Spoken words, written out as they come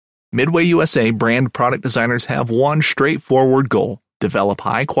Midway USA brand product designers have one straightforward goal: develop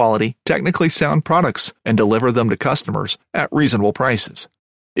high-quality, technically sound products and deliver them to customers at reasonable prices.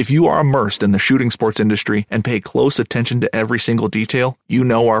 If you are immersed in the shooting sports industry and pay close attention to every single detail, you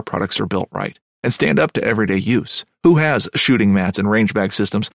know our products are built right and stand up to everyday use. Who has shooting mats and range bag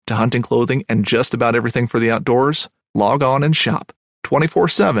systems to hunting clothing and just about everything for the outdoors? Log on and shop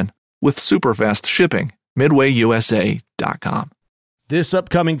 24/7 with super fast shipping. MidwayUSA.com. This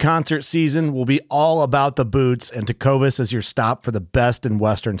upcoming concert season will be all about the boots, and Tecovas is your stop for the best in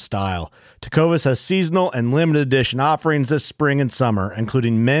Western style. Tecovas has seasonal and limited edition offerings this spring and summer,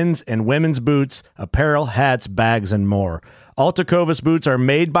 including men's and women's boots, apparel, hats, bags, and more. All Tecovas boots are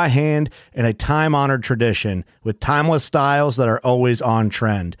made by hand in a time-honored tradition with timeless styles that are always on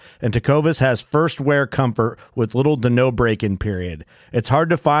trend. And Tecovas has first wear comfort with little to no break-in period. It's hard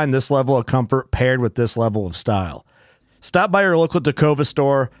to find this level of comfort paired with this level of style. Stop by your local Tecovas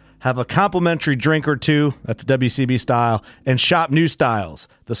store, have a complimentary drink or two, that's WCB style, and shop new styles.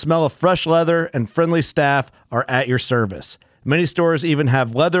 The smell of fresh leather and friendly staff are at your service. Many stores even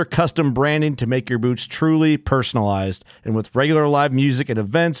have leather custom branding to make your boots truly personalized. And with regular live music and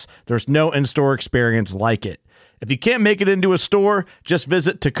events, there's no in-store experience like it. If you can't make it into a store, just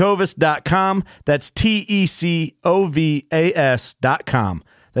visit tecovas.com. That's TECOVAS.com.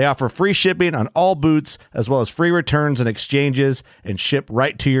 They offer free shipping on all boots, as well as free returns and exchanges, and ship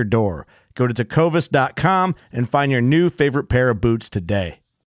right to your door. Go to tecovas.com and find your new favorite pair of boots today.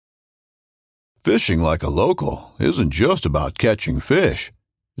 Fishing like a local isn't just about catching fish.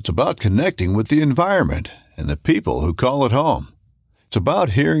 It's about connecting with the environment and the people who call it home. It's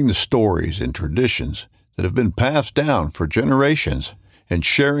about hearing the stories and traditions that have been passed down for generations and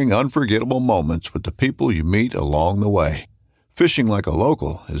sharing unforgettable moments with the people you meet along the way. Fishing like a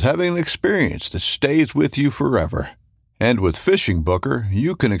local is having an experience that stays with you forever. And with Fishing Booker,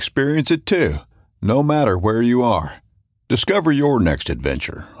 you can experience it too, no matter where you are. Discover your next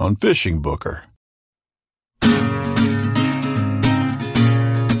adventure on Fishing Booker.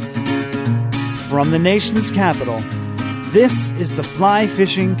 From the nation's capital, this is the Fly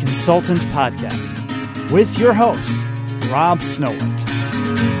Fishing Consultant Podcast with your host, Rob Snowland.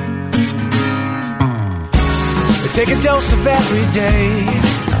 Take a dose of every day.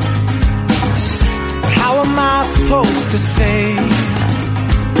 But how am I supposed to stay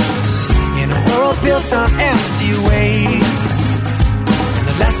in a world built on empty ways? And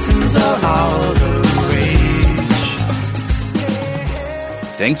the lessons are all the rage.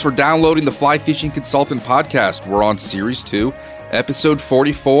 Thanks for downloading the Fly Fishing Consultant Podcast. We're on Series 2, Episode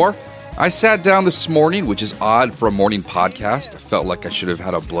 44. I sat down this morning, which is odd for a morning podcast. I felt like I should have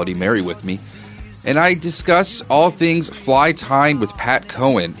had a Bloody Mary with me. And I discuss all things fly tying with Pat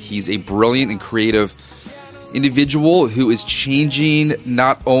Cohen. He's a brilliant and creative individual who is changing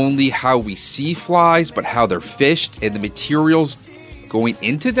not only how we see flies, but how they're fished and the materials going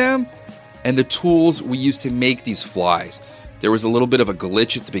into them and the tools we use to make these flies. There was a little bit of a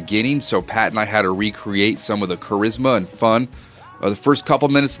glitch at the beginning, so Pat and I had to recreate some of the charisma and fun of the first couple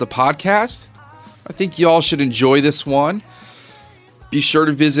minutes of the podcast. I think you all should enjoy this one. Be sure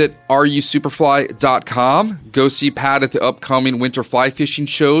to visit rusuperfly.com. Go see Pat at the upcoming winter fly fishing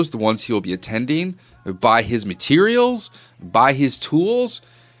shows, the ones he will be attending. Buy his materials, buy his tools,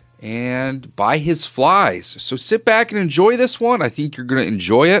 and buy his flies. So sit back and enjoy this one. I think you're going to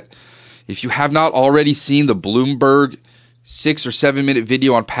enjoy it. If you have not already seen the Bloomberg 6 or 7 minute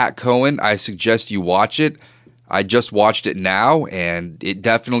video on Pat Cohen, I suggest you watch it. I just watched it now, and it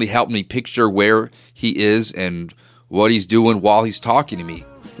definitely helped me picture where he is and what he's doing while he's talking to me,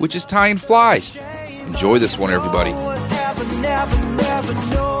 which is tying flies. Enjoy this one, everybody.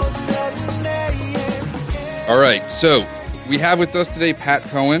 All right, so we have with us today Pat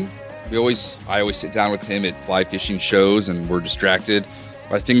Cohen. I always sit down with him at fly fishing shows, and we're distracted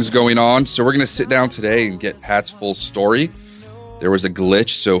by things going on. So we're going to sit down today and get Pat's full story. There was a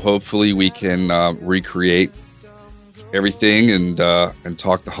glitch, so hopefully we can recreate everything and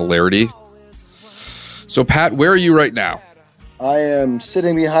talk the hilarity. So, Pat, where are you right now? I am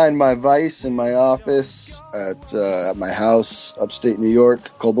sitting behind my vise in my office at my house, upstate New York,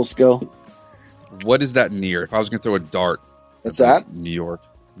 Cobleskill. What is that near? If I was going to throw a dart. What's that? New York.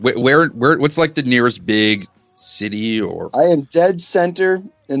 Where? What's like the nearest big city? Or I am dead center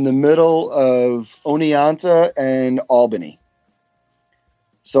in the middle of Oneonta and Albany.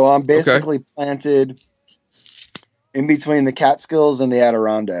 So I'm basically planted in between the Catskills and the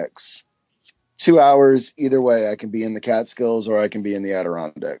Adirondacks. 2 hours either way. I can be in the Catskills or I can be in the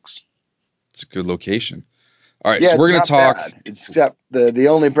Adirondacks. It's a good location. All right, yeah, so we're going to talk. Bad. Except the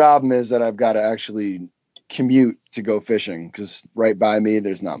only problem is that I've got to actually commute to go fishing because right by me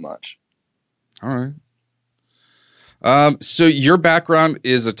there's not much. All right. So your background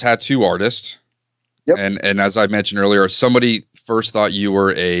is a tattoo artist. Yep. And as I mentioned earlier, somebody first thought you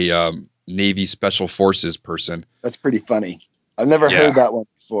were a Navy Special Forces person. That's pretty funny. I've never heard that one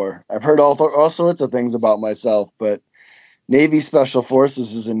before. I've heard all sorts of things about myself, but Navy Special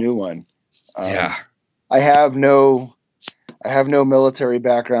Forces is a new one. Yeah. I have no military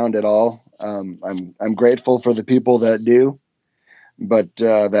background at all. I'm grateful for the people that do, but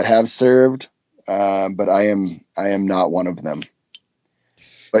that have served. But I am not one of them.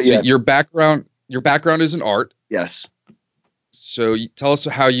 But so yes, your background is in art. Yes. So tell us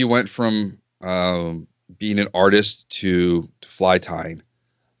how you went from being an artist to fly tying.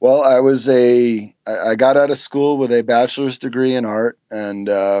 Well, I got out of school with a bachelor's degree in art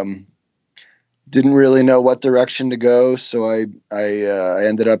and didn't really know what direction to go. So I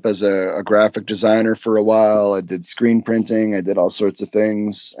ended up as a graphic designer for a while. I did screen printing. I did all sorts of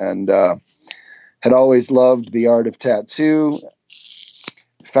things and had always loved the art of tattoo.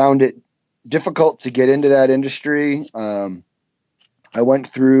 Found it difficult to get into that industry. I went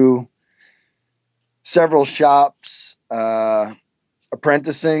through several shops,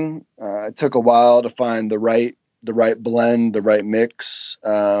 apprenticing. It took a while to find the right blend, the right mix.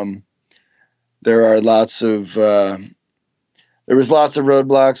 There was lots of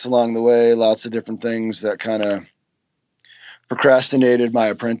roadblocks along the way, lots of different things that kind of procrastinated my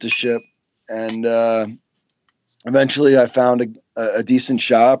apprenticeship. And eventually I found a decent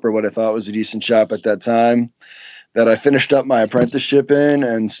shop, or what I thought was a decent shop at that time, that I finished up my apprenticeship in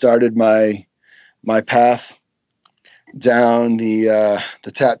and started my path down the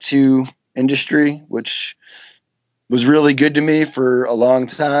tattoo industry, which was really good to me for a long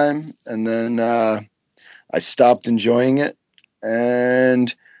time. And then I stopped enjoying it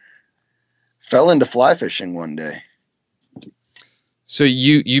and fell into fly fishing one day. So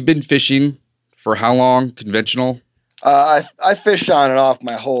you've been fishing for how long? Conventional? I fished on and off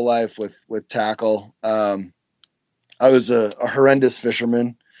my whole life with tackle. I was a horrendous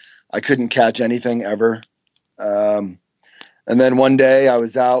fisherman. I couldn't catch anything ever. And then one day I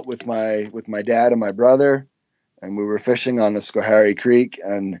was out with my dad and my brother, and we were fishing on the Schoharie Creek.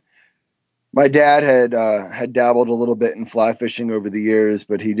 And my dad had dabbled a little bit in fly fishing over the years,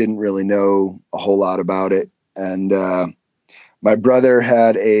 but he didn't really know a whole lot about it. And my brother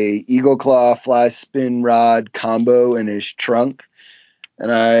had a Eagle Claw fly spin rod combo in his trunk.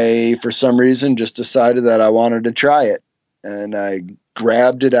 And I, for some reason, just decided that I wanted to try it. And I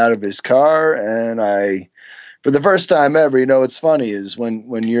grabbed it out of his car, and for the first time ever, what's funny is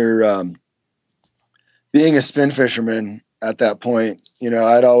when you're being a spin fisherman at that point,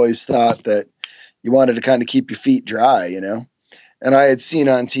 I'd always thought that you wanted to kind of keep your feet dry, And I had seen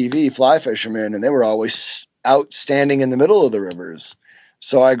on TV fly fishermen, and they were always out standing in the middle of the rivers.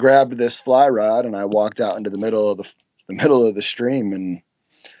 So I grabbed this fly rod and I walked out into the middle of the stream and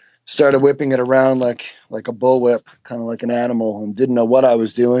started whipping it around like a bullwhip, kind of like an animal, and didn't know what I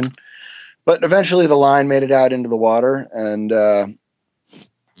was doing. But eventually the line made it out into the water, and I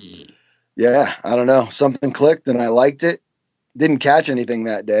don't know, something clicked and I liked it. Didn't catch anything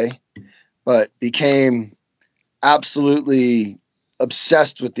that day, but became absolutely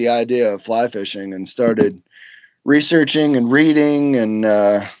obsessed with the idea of fly fishing and started researching and reading, and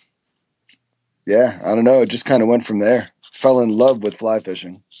I don't know, it just kind of went from there. Fell in love with fly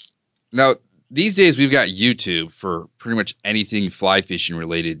fishing. Now, these days we've got YouTube for pretty much anything fly fishing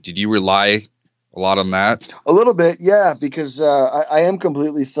related. Did you rely a lot on that? A little bit, yeah, because I am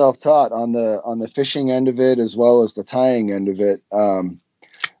completely self-taught on the fishing end of it as well as the tying end of it.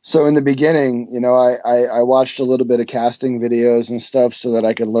 So in the beginning, I watched a little bit of casting videos and stuff so that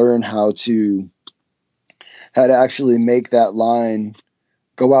I could learn how to actually make that line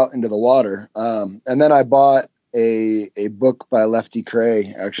go out into the water. And then I bought a book by Lefty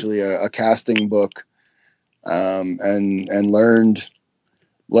Kreh, actually a casting book, and learned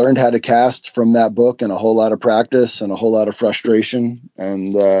how to cast from that book, and a whole lot of practice and a whole lot of frustration.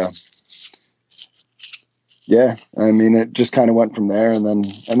 And it just kind of went from there. And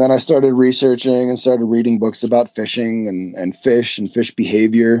then I started researching and started reading books about fishing and fish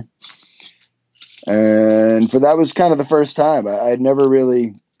behavior. And for that was kind of the first time. I never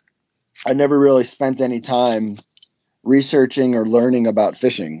really spent any time researching or learning about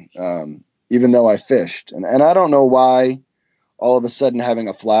fishing, even though I fished. And I don't know why all of a sudden having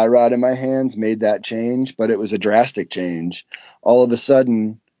a fly rod in my hands made that change, but it was a drastic change. All of a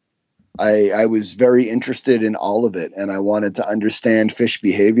sudden, I was very interested in all of it, and I wanted to understand fish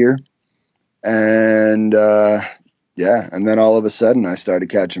behavior. And and then all of a sudden I started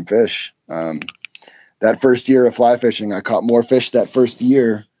catching fish. that first year of fly fishing, I caught more fish that first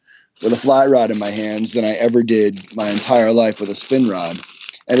year with a fly rod in my hands than I ever did my entire life with a spin rod.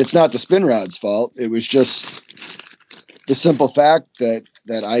 And it's not the spin rod's fault. It was just the simple fact that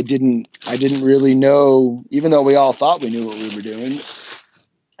I didn't really know, even though we all thought we knew what we were doing,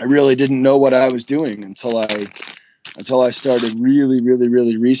 I really didn't know what I was doing until I started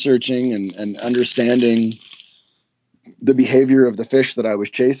really researching and understanding the behavior of the fish that I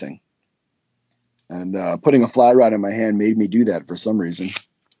was chasing. And putting a fly rod in my hand made me do that for some reason.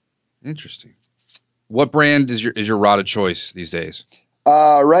 Interesting. What brand is your rod of choice these days?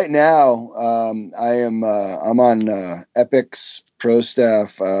 Right now, I'm on Epix Pro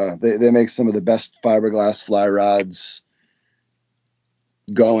Staff. They make some of the best fiberglass fly rods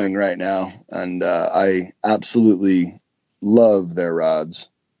going right now, and I absolutely love their rods.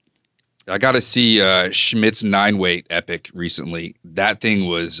 I got to see Schmidt's 9-weight Epic recently. That thing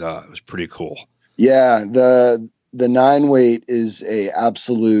was pretty cool. Yeah, the 9-weight is a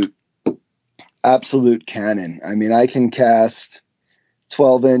absolute cannon. I mean, I can cast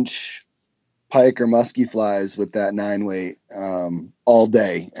 12-inch pike or musky flies with that 9-weight all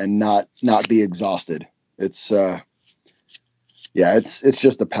day and not be exhausted. It's it's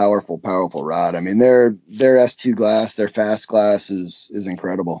just a powerful rod. I mean, their S2 glass, their fast glass is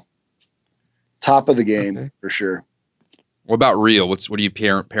incredible. Top of the game for sure. What about reel? What are you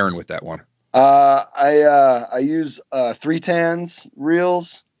pairing with that one? I use 3-tans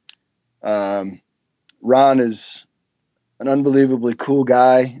reels. Ron is an unbelievably cool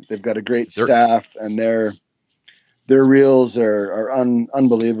guy. They've got a great staff, and their reels are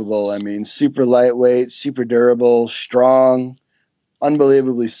unbelievable. I mean, super lightweight, super durable, strong,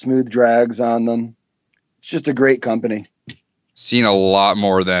 unbelievably smooth drags on them. It's just a great company. Seen a lot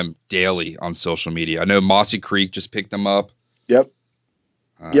more of them daily on social media. I know Mossy Creek just picked them up. Yep.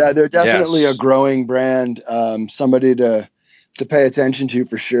 Yeah, they're definitely a growing brand. Somebody to pay attention to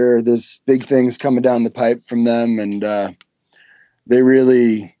for sure. There's big things coming down the pipe from them, and they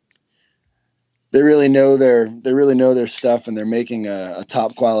really know their stuff, and they're making a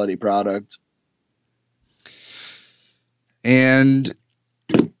top quality product. And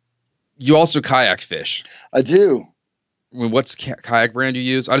you also kayak fish. I do. I mean, what's kayak brand you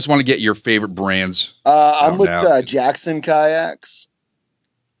use? I just want to get your favorite brands. I'm with Jackson Kayaks.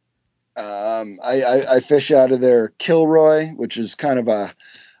 I fish out of their Kilroy, which is kind of a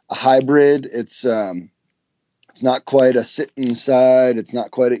hybrid. It's not quite a sit inside. It's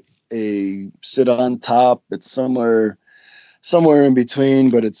not quite a sit on top. It's somewhere in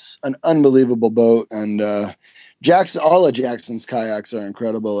between, but it's an unbelievable boat. And all of Jackson's kayaks are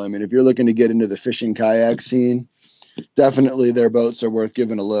incredible. I mean, if you're looking to get into the fishing kayak scene, definitely their boats are worth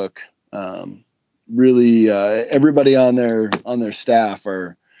giving a look. Really, everybody on their staff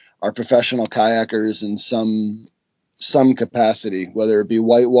are professional kayakers in some capacity, whether it be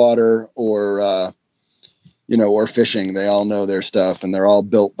whitewater or fishing. They all know their stuff, and they're all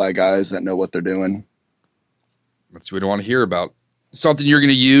built by guys that know what they're doing. That's what we want to hear about. Something you're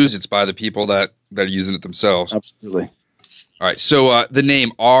going to use, it's by the people that are using it themselves. Absolutely. All right. So the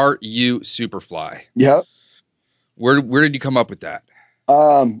name RU Superfly. Yep. Where did you come up with that?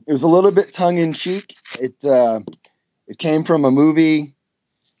 It was a little bit tongue in cheek. It came from a movie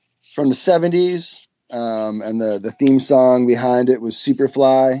from the 70s, and the theme song behind it was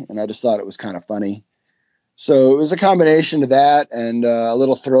Superfly, and I just thought it was kind of funny. So it was a combination of that and a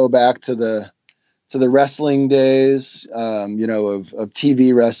little throwback to the wrestling days, of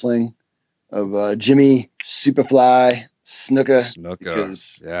TV wrestling, of Jimmy Superfly Snuka,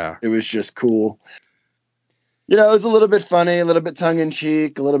 because it was just cool. It was a little bit funny, a little bit tongue in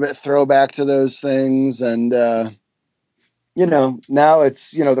cheek, a little bit throwback to those things, and now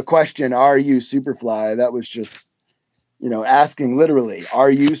it's, the question, are you Superfly? That was just, asking literally, are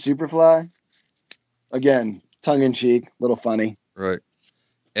you Superfly? Again, tongue in cheek, a little funny. Right.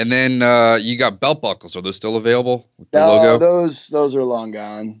 And then you got belt buckles. Are those still available with the no, logo? Those are long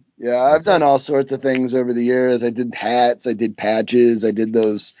gone. Yeah, I've done all sorts of things over the years. I did hats, I did patches, I did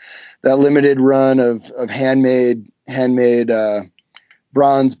that limited run of handmade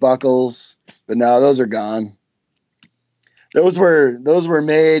bronze buckles, but now those are gone. Those were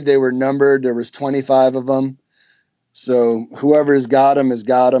made, they were numbered, there was 25 of them. So whoever's got them has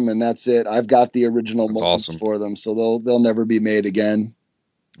got them, and that's it. I've got the original molds for them, so they'll never be made again.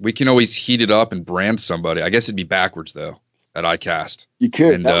 We can always heat it up and brand somebody. I guess it'd be backwards though at ICAST. You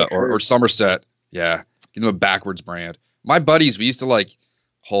could, and or Somerset. Yeah, give them a backwards brand. My buddies, we used to take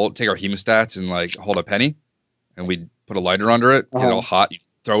our hemostats and hold a penny, and we'd put a lighter under it, get it all hot. You'd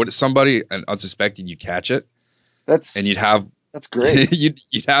throw it at somebody, and unsuspecting, you'd catch it. That's great.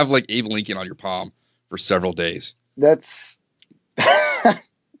 you'd have Abe Lincoln on your palm for several days. That's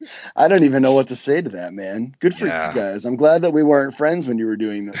I don't even know what to say to that, man. Good for you guys. I'm glad that we weren't friends when you were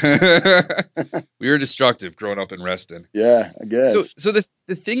doing this. We were destructive growing up in Reston. Yeah, I guess. So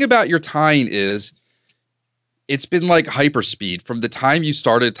the thing about your tying is it's been like hyperspeed from the time you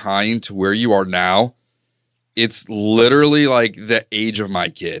started tying to where you are now. It's literally like the age of my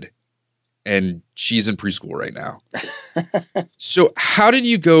kid, and she's in preschool right now. So how did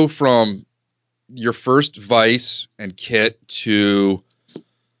you go from your first vise and kit to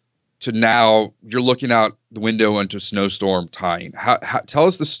now you're looking out the window into a snowstorm tying? How tell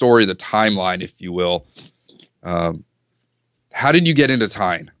us the story, the timeline, if you will. How did you get into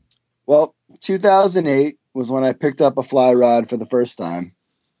tying? Well, 2008 was when I picked up a fly rod for the first time.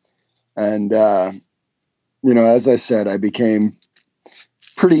 And, as I said, I became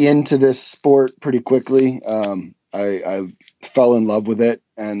pretty into this sport pretty quickly. I fell in love with it.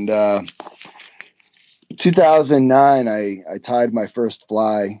 And 2009, I tied my first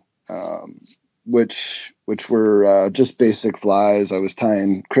fly, which were just basic flies. I was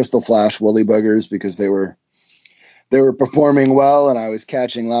tying Crystal Flash woolly buggers because they were performing well, and I was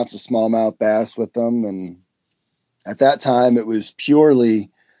catching lots of smallmouth bass with them. And at that time, it was purely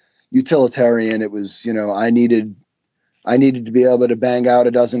utilitarian. It was, I needed to be able to bang out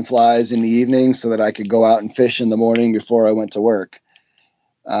a dozen flies in the evening so that I could go out and fish in the morning before I went to work.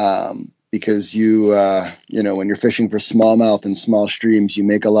 Because when you're fishing for smallmouth in small streams, you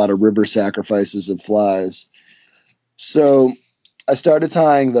make a lot of river sacrifices of flies. So I started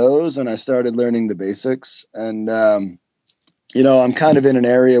tying those, and I started learning the basics. And, I'm kind of in an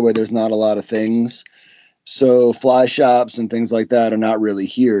area where there's not a lot of things. So fly shops and things like that are not really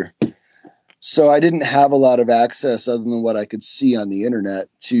here. So I didn't have a lot of access other than what I could see on the internet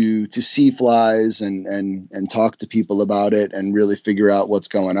to see flies and talk to people about it and really figure out what's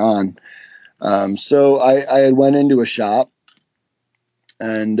going on. So I had went into a shop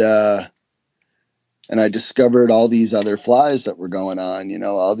and I discovered all these other flies that were going on,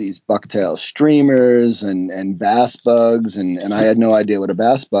 all these bucktail streamers and bass bugs. And I had no idea what a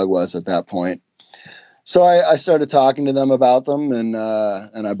bass bug was at that point. So I started talking to them about them and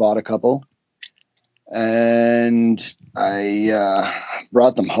I bought a couple. And I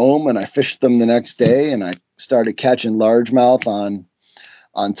brought them home and I fished them the next day, and I started catching largemouth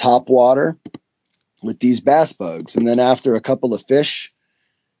on top water with these bass bugs. And then after a couple of fish,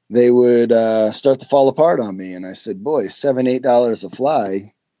 they would start to fall apart on me. And I said, boy, $7, $8 a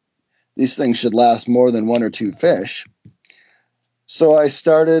fly. These things should last more than one or two fish. So I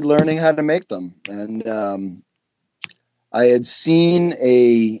started learning how to make them. And I had seen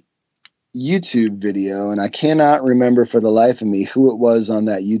a YouTube video, and I cannot remember for the life of me who it was on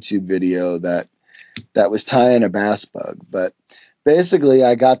that YouTube video that was tying a bass bug. But basically,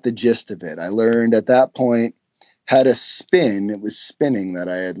 I got the gist of it. I learned at that point how to spin. It was spinning that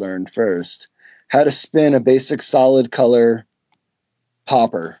I had learned first. How to spin a basic solid color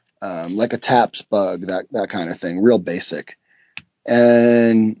popper, like a taps bug, that kind of thing, real basic.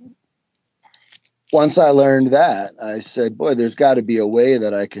 And once I learned that, I said, boy, there's got to be a way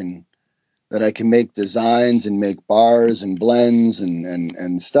that I can make designs and make bars and blends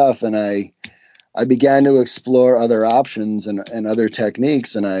and stuff. And I began to explore other options and other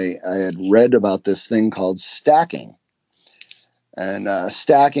techniques. And I had read about this thing called stacking. And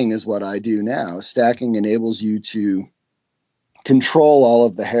stacking is what I do now. Stacking enables you to control all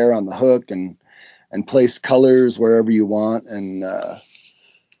of the hair on the hook and place colors wherever you want. And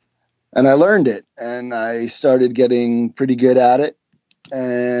I learned it, and I started getting pretty good at it.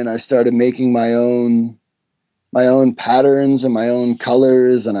 And I started making my own patterns and my own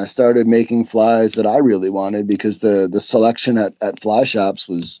colors, and I started making flies that I really wanted because the selection at fly shops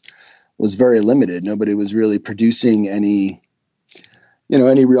was very limited. Nobody was really producing any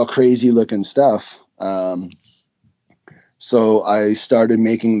real crazy looking stuff. So I started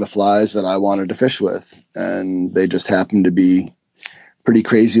making the flies that I wanted to fish with, and they just happened to be pretty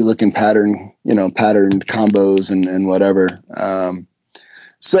crazy looking patterned combos and whatever.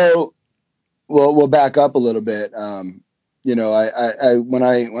 So we'll back up a little bit. When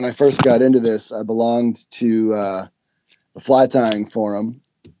I first got into this, I belonged to a fly tying forum,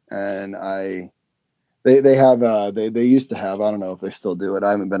 and they used to have, I don't know if they still do it.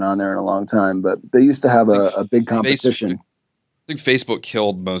 I haven't been on there in a long time, but they used to have a big competition. I think Facebook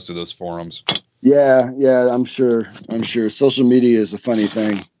killed most of those forums. Yeah, I'm sure. Social media is a funny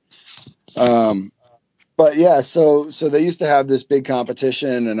thing. But yeah, so they used to have this big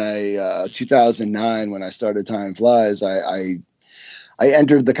competition, and 2009 when I started tying flies, I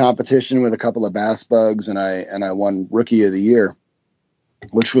entered the competition with a couple of bass bugs, and I won Rookie of the Year.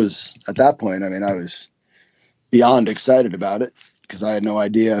 which was at that point, I mean, I was beyond excited about it because I had no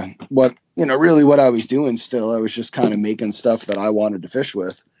idea what, really what I was doing still. I was just kind of making stuff that I wanted to fish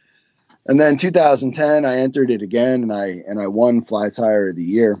with. And then 2010, I entered it again, and I won Fly Tyer of the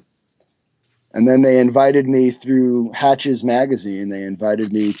Year. And then they invited me through Hatches Magazine. They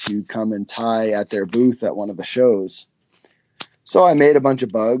invited me to come and tie at their booth at one of the shows. So I made a bunch of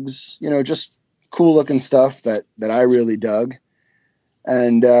bugs, just cool looking stuff that I really dug.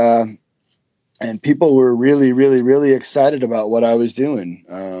 And people were really, really, really excited about what I was doing.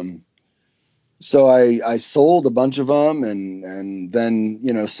 So I sold a bunch of them, and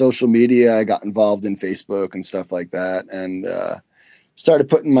then, social media, I got involved in Facebook and stuff like that, and started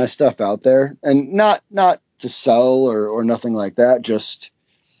putting my stuff out there, and not to sell or nothing like that. Just,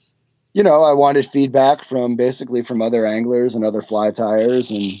 I wanted feedback from other anglers and other fly tyers.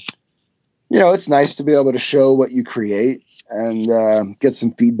 And, it's nice to be able to show what you create and get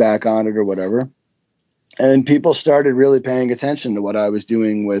some feedback on it or whatever. And people started really paying attention to what I was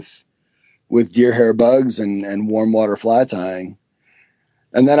doing with deer hair bugs and warm water fly tying.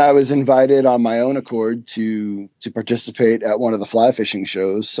 And then I was invited on my own accord to participate at one of the fly fishing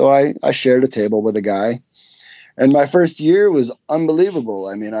shows. So I shared a table with a guy, and my first year was unbelievable.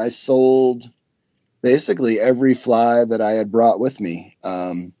 I mean, I sold basically every fly that I had brought with me,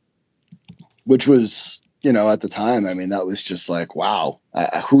 which was, at the time, I mean, that was just like, wow,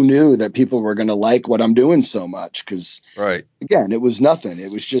 who knew that people were going to like what I'm doing so much? Because, right, again, it was nothing.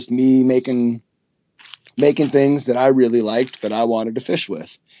 It was just me making things that I really liked that I wanted to fish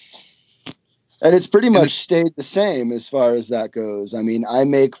with. And it's pretty much stayed the same as far as that goes. I mean, I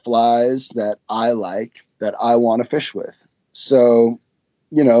make flies that I like, that I want to fish with. So,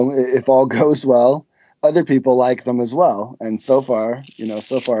 if all goes well, other people like them as well. And so far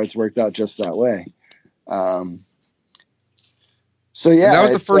it's worked out just that way. So yeah, that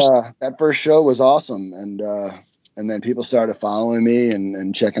was the first. That first show was awesome, and then people started following me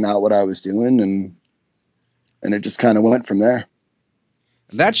and checking out what I was doing, and it just kind of went from there.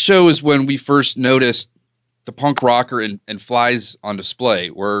 That show is when we first noticed the punk rocker and flies on display,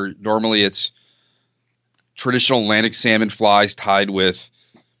 where normally it's traditional Atlantic salmon flies tied with,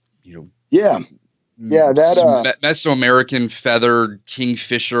 Mesoamerican feathered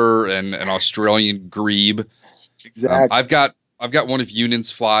kingfisher and an Australian grebe. Exactly. I've got one of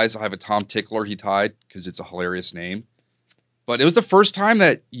Union's flies. I have a Tom Tickler he tied because it's a hilarious name. But it was the first time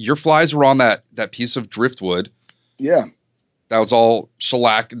that your flies were on that piece of driftwood. Yeah. That was all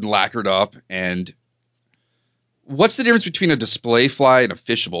shellacked and lacquered up. And what's the difference between a display fly and a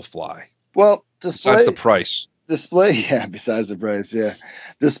fishable fly? Well, besides the price. Besides the price, yeah.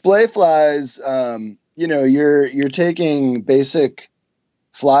 Display flies, you're taking basic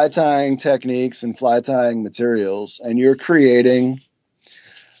fly tying techniques and fly tying materials, and you're creating,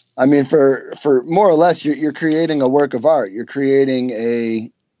 I mean, for more or less, you're creating a work of art. You're creating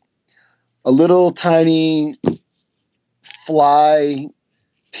a little tiny fly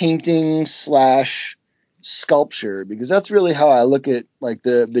painting / sculpture, because that's really how I look at like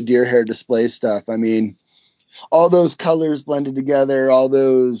the deer hair display stuff. I mean, all those colors blended together, all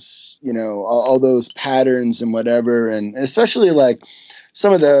those, all those patterns and whatever. And especially like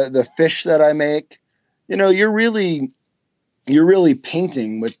some of the fish that I make, you're really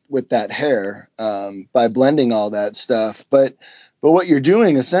painting with that hair, by blending all that stuff. But what you're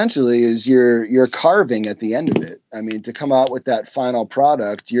doing essentially is you're carving at the end of it. I mean, to come out with that final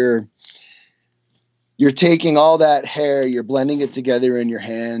product, you're taking all that hair, you're blending it together in your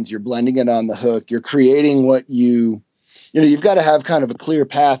hands, you're blending it on the hook, you're creating what you've got to have kind of a clear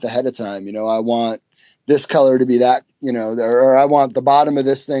path ahead of time. I want this color to be that, or I want the bottom of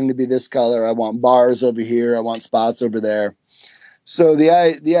this thing to be this color. I want bars over here. I want spots over there. So the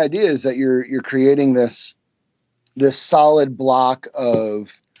idea is that you're creating this solid block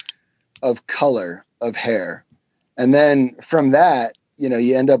of color, of hair. And then from that,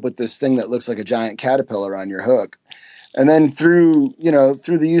 you end up with this thing that looks like a giant caterpillar on your hook. And then through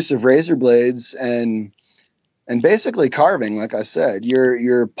the use of razor blades and basically carving, like I said,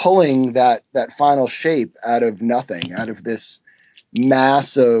 you're pulling that final shape out of nothing, out of this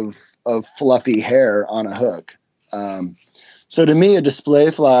mass of fluffy hair on a hook. So to me, a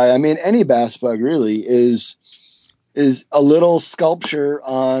display fly, I mean, any bass bug really is a little sculpture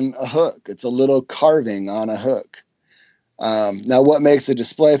on a hook. It's a little carving on a hook. Now, what makes a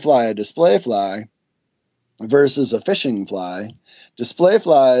display fly versus a fishing fly? Display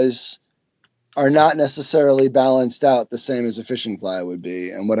flies are not necessarily balanced out the same as a fishing fly would be.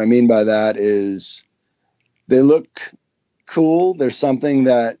 And what I mean by that is they look cool. There's something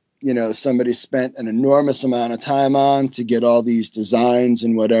that somebody spent an enormous amount of time on to get all these designs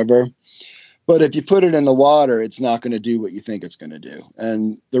and whatever. But if you put it in the water, it's not going to do what you think it's going to do.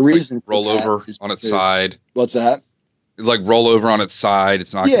 And the reason like roll over on its side. What's that? Like roll over on its side.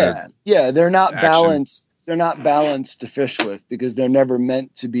 It's not. Yeah. They're not balanced. They're not balanced to fish with because they're never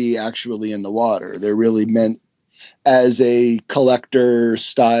meant to be actually in the water. They're really meant as a collector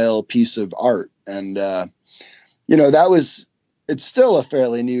style piece of art. And, it's still a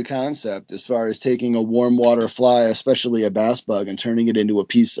fairly new concept as far as taking a warm water fly, especially a bass bug, and turning it into a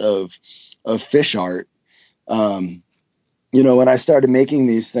piece of fish art. When I started making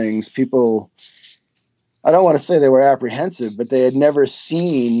these things, people, I don't want to say they were apprehensive, but they had never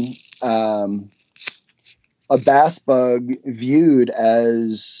seen a bass bug viewed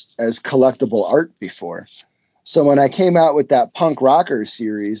as collectible art before. So when I came out with that Punk Rocker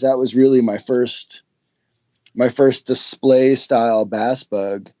series, that was really my first display style bass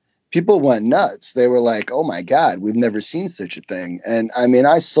bug. People went nuts. They were like, "Oh my God, we've never seen such a thing." And I mean,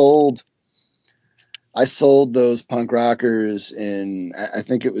 I sold those Punk Rockers in, I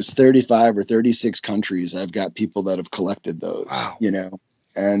think it was 35 or 36 countries. I've got people that have collected those, wow.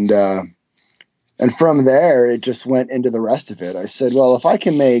 And from there, it just went into the rest of it. I said, well, if I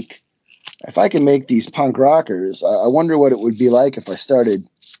can make these Punk Rockers, I wonder what it would be like if I started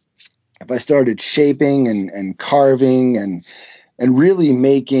shaping and carving and really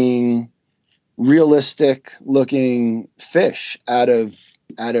making realistic looking fish out of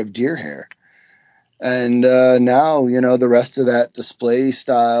deer hair. And now, the rest of that display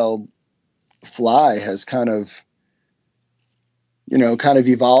style fly has kind of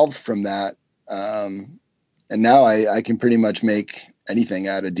evolved from that. And now I can pretty much make anything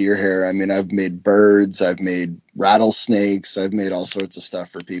out of deer hair. I mean, I've made birds, I've made rattlesnakes, I've made all sorts of stuff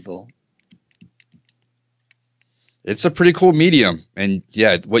for people. It's a pretty cool medium. And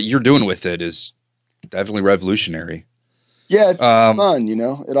yeah, what you're doing with it is definitely revolutionary. Yeah, it's fun,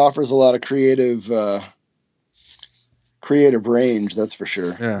 It offers a lot of creative range, that's for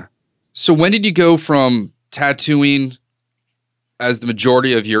sure. Yeah. So when did you go from tattooing as the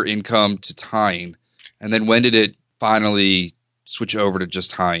majority of your income to tying? And then when did it finally switch over to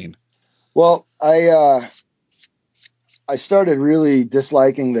just tying? Well, I started really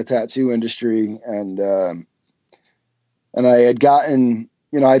disliking the tattoo industry, and I had gotten,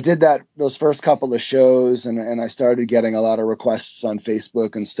 I did those first couple of shows, and I started getting a lot of requests on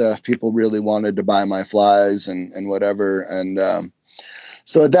Facebook and stuff. People really wanted to buy my flies and whatever. And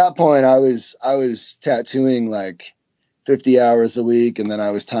so at that point I was tattooing like 50 hours a week, and then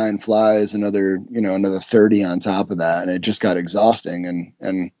I was tying flies another 30 on top of that. And it just got exhausting.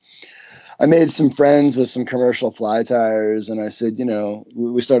 And I made some friends with some commercial fly tyers, and I said,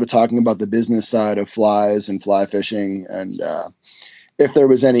 we started talking about the business side of flies and fly fishing, and if there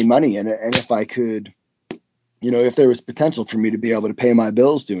was any money in it, and if I could, if there was potential for me to be able to pay my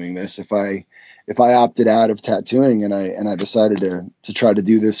bills doing this, if I opted out of tattooing and I decided to try to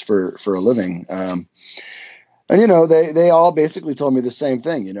do this for a living. And they all basically told me the same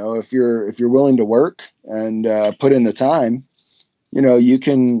thing. If you're willing to work and put in the time, you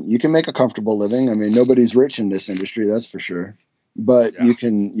can make a comfortable living. I mean, nobody's rich in this industry, that's for sure. But yeah,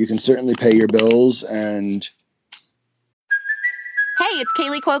 you can certainly pay your bills. And hey, it's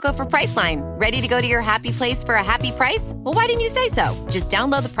Kaylee Cuoco for Priceline. Ready to go to your happy place for a happy price? Well, why didn't you say so? Just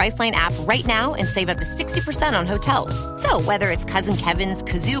download the Priceline app right now and save up to 60% on hotels. So whether it's Cousin Kevin's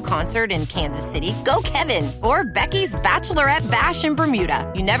Kazoo Concert in Kansas City, go Kevin, or Becky's Bachelorette Bash in Bermuda,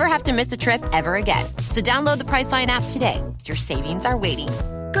 you never have to miss a trip ever again. So download the Priceline app today. Your savings are waiting.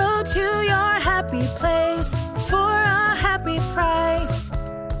 Go to your happy place for a happy price.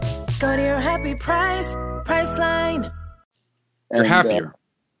 Go to your happy price, Priceline. You're happier.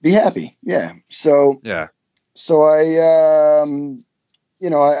 Be happy. Yeah. So I,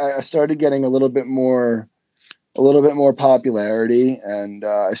 I started getting a little bit more popularity, and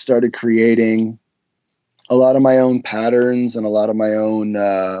I started creating a lot of my own patterns and a lot of my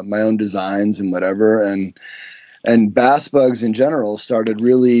own designs and whatever. And bass bugs in general started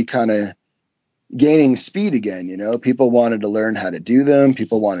really kind of gaining speed again. People wanted to learn how to do them.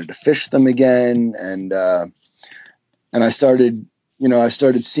 People wanted to fish them again. And I started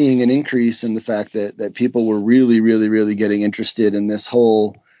seeing an increase in the fact that people were really, really, really getting interested in this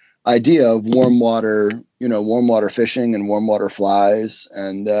whole idea of warm water fishing and warm water flies.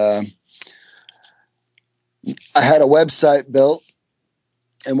 And I had a website built.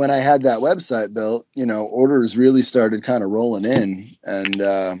 And when I had that website built, orders really started kind of rolling in. And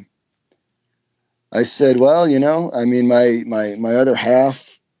I said, well, my other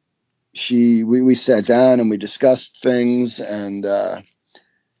half, we sat down and we discussed things, and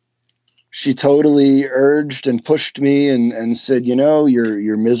she totally urged and pushed me and said,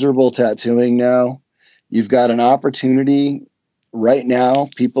 you're miserable tattooing now. You've got an opportunity right now.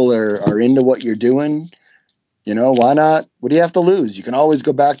 People are into what you're doing. Why not? What do you have to lose? You can always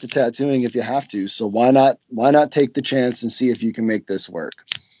go back to tattooing if you have to. So why not take the chance and see if you can make this work?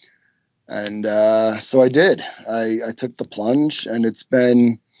 And so I did. I took the plunge, and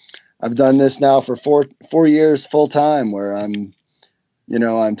I've done this now for 4 years full time, where I'm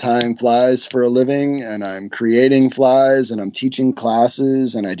tying flies for a living, and I'm creating flies, and I'm teaching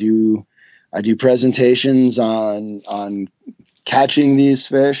classes, and I do presentations on catching these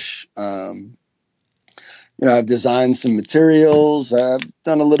fish. I've designed some materials. I've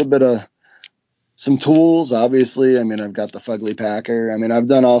done a little bit of some tools, obviously. I mean, I've got the Fugly Packer. I mean, I've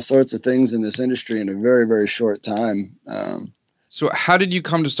done all sorts of things in this industry in a very, very short time. So how did you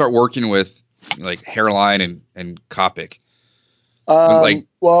come to start working with like Hairline and Copic?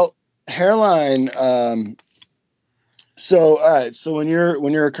 Well, Hairline. So, all right. So when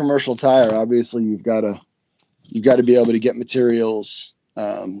you're a commercial tire, obviously you've got to be able to get materials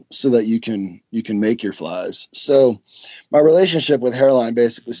so that you can make your flies. So my relationship with Hairline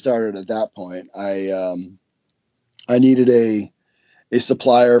basically started at that point. I needed a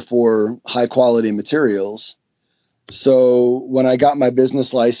supplier for high quality materials. So when I got my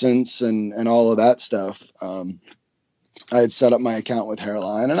business license and all of that stuff, I had set up my account with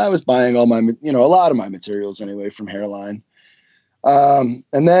Hairline, and I was buying all my, a lot of my materials anyway from Hairline. And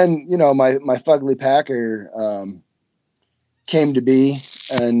then, my Fugly Packer came to be,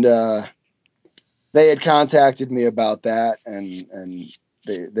 and they had contacted me about that, and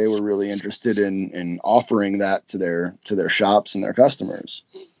they were really interested in offering that to their shops and their customers.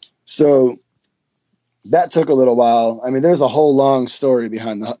 So that took a little while. I mean, there's a whole long story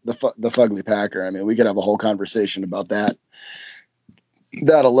behind the Fugly Packer. I mean, we could have a whole conversation about that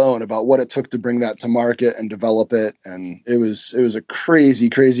alone, about what it took to bring that to market and develop it. And it was a crazy,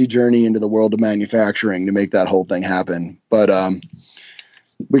 crazy journey into the world of manufacturing to make that whole thing happen. But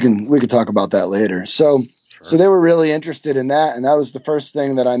we could talk about that later. So they were really interested in that, and that was the first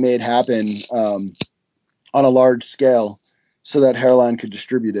thing that I made happen on a large scale, so that Hairline could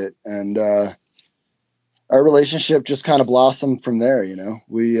distribute it. And our relationship just kind of blossomed from there.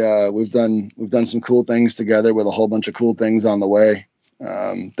 We've done some cool things together, with a whole bunch of cool things on the way.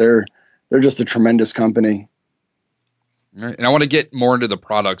 They're just a tremendous company. All right. And I want to get more into the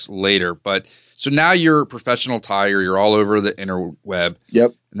products later, but so now you're a professional tire, you're all over the interweb.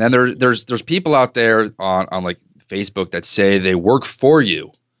 Yep. And then there's people out there on like Facebook that say they work for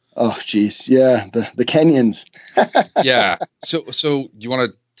you. Oh geez. Yeah. The Kenyans. Yeah. So do you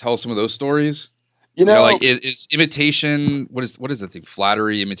want to tell some of those stories? Like is imitation, what is the thing?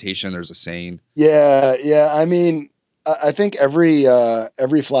 Flattery, imitation, there's a saying. Yeah. I mean, I think every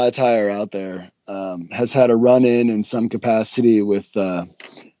fly tire out there has had a run-in in some capacity with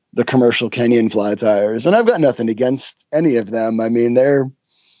the commercial Kenyan fly tires, and I've got nothing against any of them. I mean, they're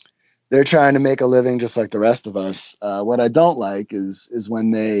trying to make a living just like the rest of us. What I don't like is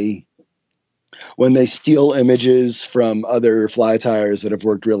when they steal images from other fly tires that have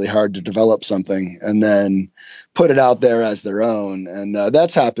worked really hard to develop something and then put it out there as their own. And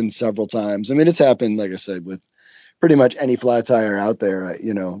that's happened several times. I mean, it's happened, like I said, with pretty much any fly tire out there,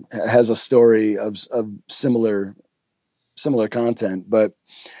 has a story of similar content. But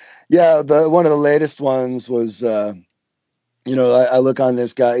yeah, one of the latest ones was, I look on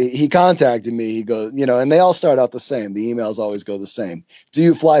this guy, he contacted me, he goes, and they all start out the same. The emails always go the same. Do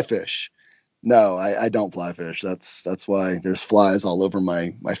you fly fish? No, I don't fly fish. That's why there's flies all over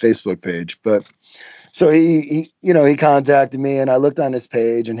my Facebook page. But so he contacted me, and I looked on his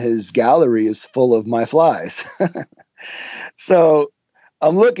page, and his gallery is full of my flies. So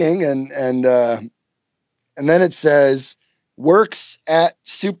I'm looking, and then it says, works at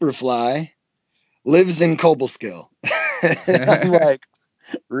Superfly, lives in Cobleskill. I'm like,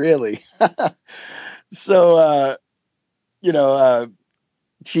 really? So,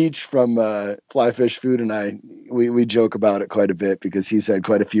 Cheech from Fly Fish Food and I, we joke about it quite a bit because he's had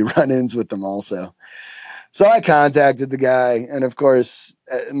quite a few run-ins with them also. So I contacted the guy, and of course,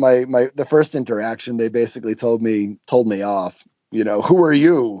 the first interaction, they basically told me off. Who are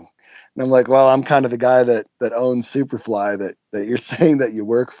you? And I'm like, well, I'm kind of the guy that owns Superfly that you're saying that you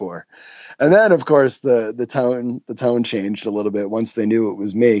work for. And then, of course, the tone changed a little bit once they knew it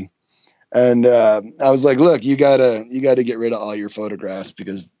was me. And I was like, look, you gotta get rid of all your photographs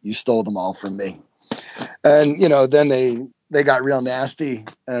because you stole them all from me. And then they got real nasty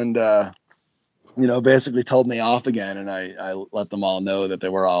and basically told me off again. And I let them all know that they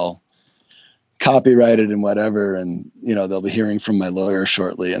were all copyrighted and whatever. And, you know, they'll be hearing from my lawyer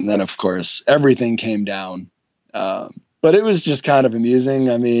shortly. And then, of course, everything came down. But it was just kind of amusing.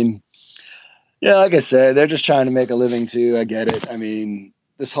 I mean, yeah, like I said, they're just trying to make a living too. I get it. I mean,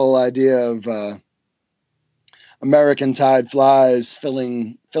 this whole idea of American Tide flies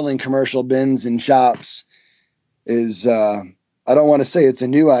filling commercial bins in shops is, I don't want to say it's a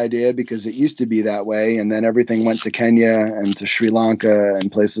new idea because it used to be that way. And then everything went to Kenya and to Sri Lanka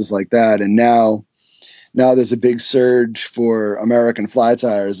and places like that. And now there's a big surge for American fly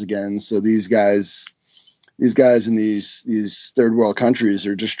tires again. So these guys in these third world countries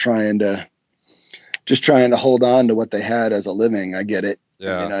are just trying to hold on to what they had as a living. I get it.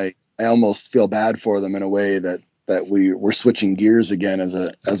 Yeah. I mean, I almost feel bad for them in a way that we're switching gears again as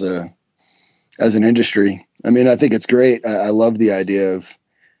an industry. I mean, I think it's great. I love the idea of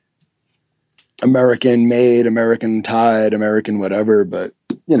American made, American Tide, American whatever, but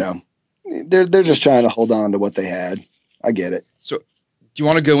you know, they're just trying to hold on to what they had. I get it. So do you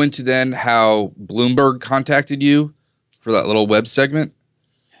want to go into then how Bloomberg contacted you for that little web segment?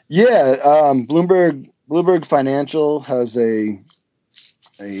 Yeah. Bloomberg Financial has a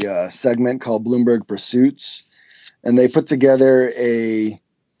segment called Bloomberg Pursuits, and they put together a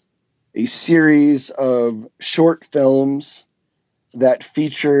series of short films that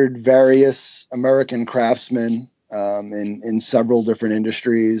featured various American craftsmen in several different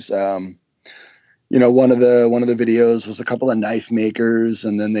industries. You know, one of the videos was a couple of knife makers,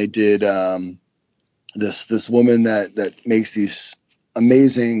 and then they did this woman that makes these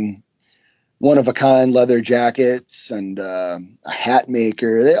amazing one-of-a-kind leather jackets, and a hat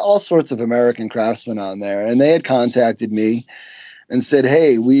maker. They all sorts of American craftsmen on there, and they had contacted me and said,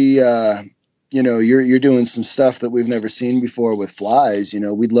 "Hey, we, you know, you're doing some stuff that we've never seen before with flies. You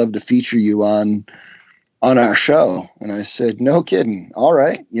know, we'd love to feature you on our show." And I said, "No kidding. All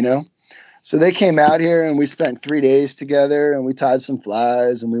right, you know." So they came out here and we spent 3 days together, and we tied some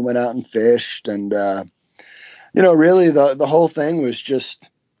flies and we went out and fished. And, you know, really the whole thing was just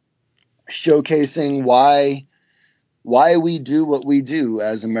showcasing why we do what we do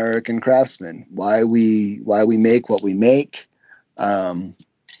as American craftsmen, why we make what we make,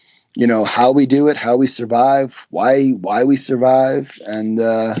 you know, how we do it, how we survive, why we survive. And,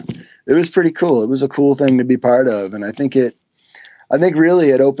 it was pretty cool. It was a cool thing to be part of. And I think really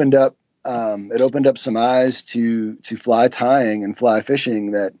it opened up some eyes to fly tying and fly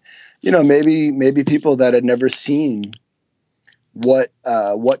fishing that, you know, maybe people that had never seen what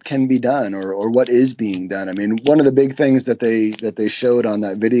can be done or what is being done. I mean, one of the big things that they showed on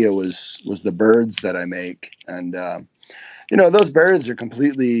that video was the birds that I make. And, you know, those birds are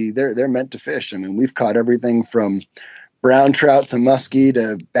they're meant to fish. I mean, we've caught everything from brown trout to muskie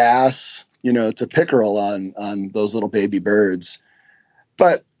to bass, you know, to pickerel on those little baby birds.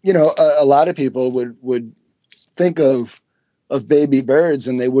 But, you know, a lot of people would think of baby birds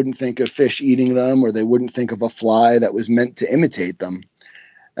and they wouldn't think of fish eating them, or they wouldn't think of a fly that was meant to imitate them.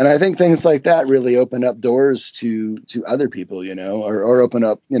 And I think things like that really open up doors to other people, you know, or open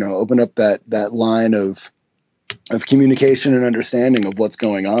up that line of communication and understanding of what's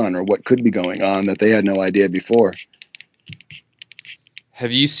going on or what could be going on that they had no idea before.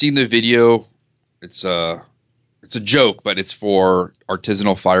 Have you seen the video? It's a joke, but it's for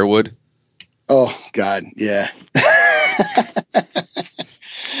artisanal firewood. Oh God. Yeah.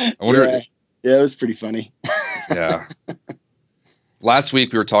 I wonder. Yeah, it was pretty funny. Yeah. Last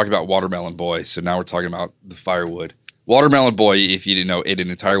week we were talking about Watermelon Boy, so now we're talking about the firewood. Watermelon Boy, if you didn't know, ate an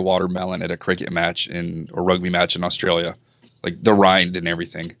entire watermelon at a cricket match or rugby match in Australia, like the rind and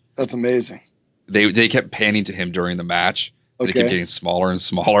everything. That's amazing. They kept panning to him during the match, but it kept getting smaller and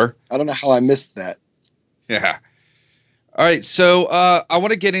smaller. I don't know how I missed that. Yeah. All right, so I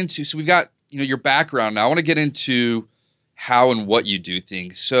want to get into. So we've got your background now. I want to get into how and what you do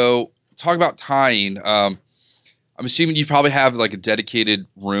things. So talk about tying. I'm assuming you probably have like a dedicated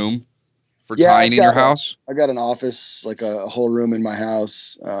room for tying in your house. I got an office, like a whole room in my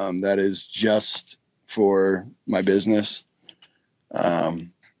house that is just for my business.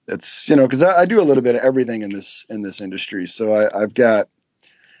 It's because I do a little bit of everything in this industry. So I've got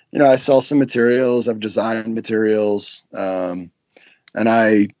I sell some materials. I've designed materials, and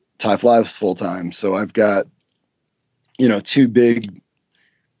I tie flies full time. So I've got 2 big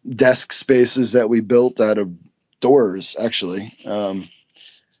desk spaces that we built out of doors, actually. And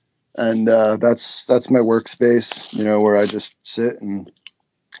that's my workspace, where I just sit and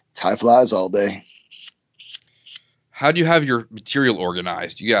tie flies all day. How do you have your material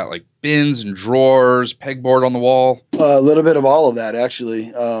organized? You got like bins and drawers, pegboard on the wall? A little bit of all of that,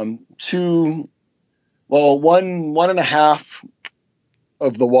 actually. 1.5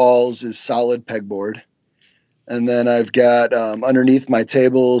 of the walls is solid pegboard. And then I've got underneath my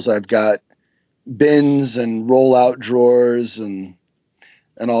tables, I've got bins and rollout drawers and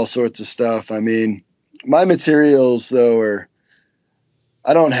all sorts of stuff. I mean, my materials though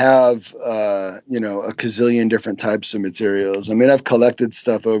I don't have a gazillion different types of materials. I mean, I've collected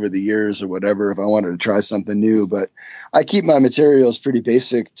stuff over the years or whatever if I wanted to try something new, but I keep my materials pretty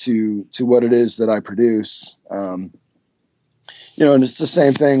basic to what it is that I produce. And it's the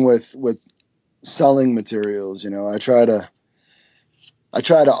same thing with selling materials. I try to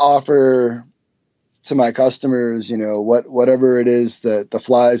offer to my customers, whatever it is that the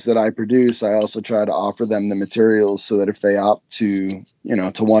flies that I produce, I also try to offer them the materials so that if they opt to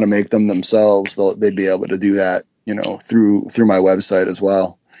want to make them themselves, they'd be able to do that, through my website as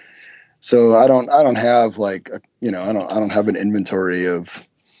well. So I don't have I don't have an inventory of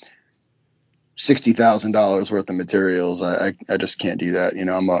 $60,000 worth of materials. I just can't do that.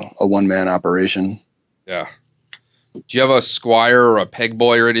 I'm a one-man operation. Yeah. Do you have a squire or a peg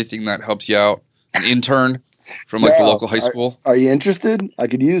boy or anything that helps you out? An intern from the local high school? Are you interested? I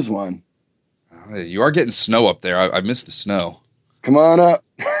could use one. You are getting snow up there. I miss the snow. Come on up.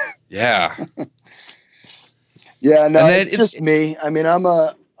 Yeah. Yeah, no, it's just me. I mean,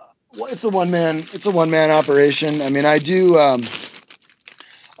 it's a one-man operation. I mean, I do, on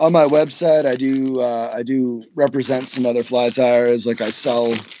my website, I do represent some other fly tires. Like I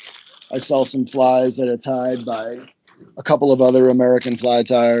sell some flies that are tied by a couple of other American fly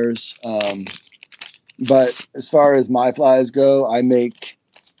tires. But as far as my flies go, I make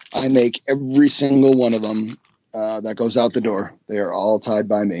every single one of them that goes out the door. They are all tied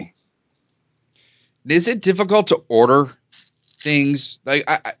by me. Is it difficult to order things? Like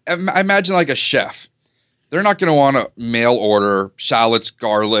I imagine like a chef, they're not going to want to mail order shallots,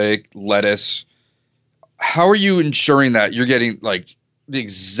 garlic, lettuce. How are you ensuring that you're getting like the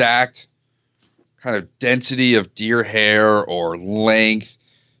exact kind of density of deer hair or length?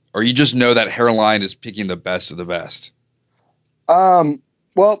 Or you just know that hairline is picking the best of the best?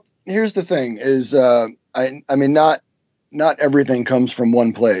 Well, here's the thing is, I mean, not everything comes from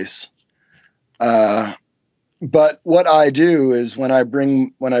one place. But what I do is when I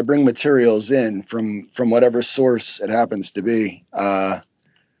bring materials in from whatever source it happens to be, I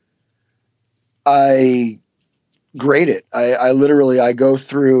grade it. I literally go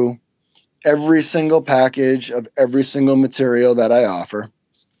through every single package of every single material that I offer.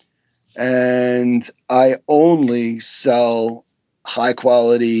 And I only sell high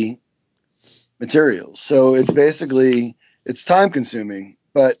quality materials. So it's time consuming,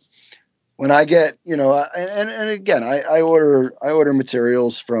 but when I get, and again, I order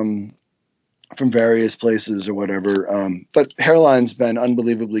materials from various places or whatever. But Hairline's been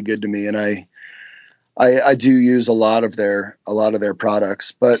unbelievably good to me. And I do use a lot of their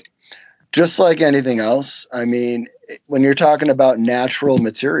products, but just like anything else, I mean, when you're talking about natural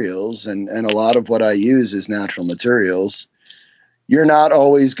materials, and a lot of what I use is natural materials, you're not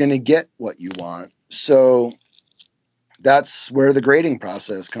always going to get what you want. So that's where the grading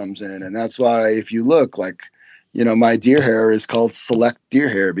process comes in. And that's why if you look my deer hair is called select deer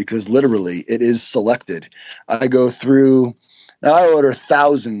hair because literally it is selected. I go through, now I order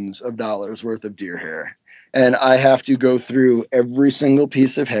thousands of dollars worth of deer hair, and I have to go through every single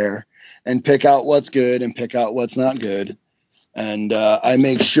piece of hair and pick out what's good and pick out what's not good. And I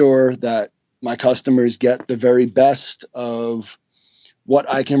make sure that my customers get the very best of what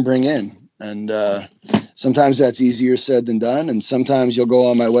I can bring in. And sometimes that's easier said than done. And sometimes you'll go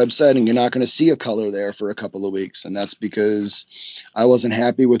on my website and you're not going to see a color there for a couple of weeks. And that's because I wasn't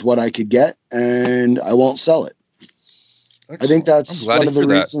happy with what I could get and I won't sell it. Excellent. I think that's one of the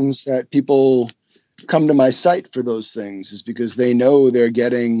reasons that people come to my site for those things is because they know they're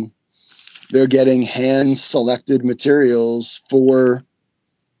getting hand selected materials for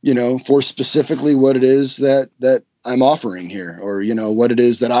specifically what it is that I'm offering here, or, what it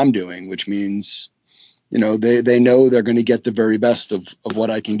is that I'm doing, which means, they know they're going to get the very best of what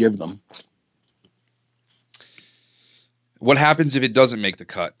I can give them. What happens if it doesn't make the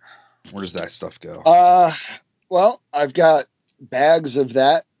cut? Where does that stuff go? Well, I've got bags of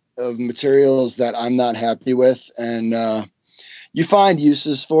materials that I'm not happy with, and, you find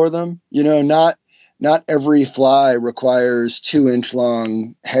uses for them. Not every fly requires 2-inch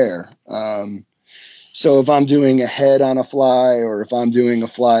long hair. So if I'm doing a head on a fly, or if I'm doing a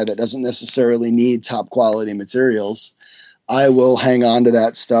fly that doesn't necessarily need top quality materials, I will hang on to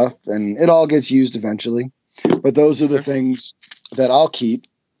that stuff, and it all gets used eventually. But those are the things that I'll keep,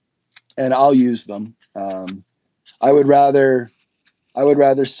 and I'll use them. I would rather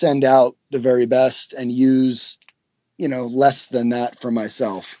send out the very best and use less than that for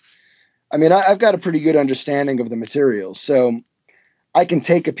myself. I mean, I've got a pretty good understanding of the materials, so I can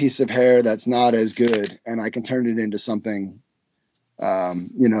take a piece of hair that's not as good and I can turn it into something,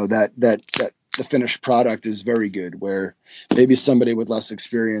 that the finished product is very good, where maybe somebody with less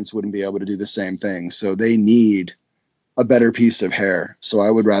experience wouldn't be able to do the same thing. So they need a better piece of hair. So I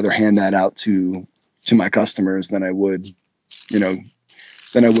would rather hand that out to my customers than I would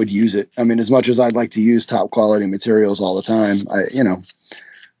use it. I mean, as much as I'd like to use top quality materials all the time,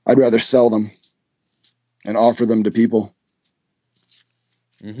 I'd rather sell them and offer them to people.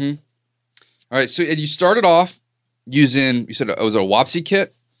 Mm-hmm. All right. So, and you started off using, you said it was a Wapsi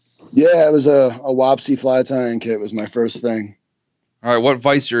kit? Yeah, it was a Wapsi fly tying kit was my first thing. All right. What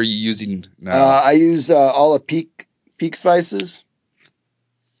vise are you using now? I use all of Peak's vices.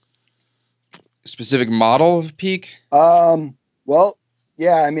 Specific model of Peak? Well,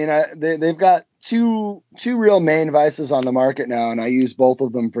 yeah, I mean, they've got two real main vices on the market now, and I use both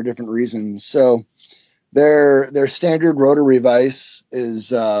of them for different reasons. So their standard rotary vise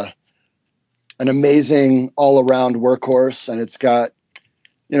is an amazing all-around workhorse, and it's got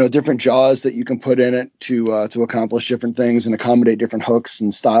different jaws that you can put in it to accomplish different things and accommodate different hooks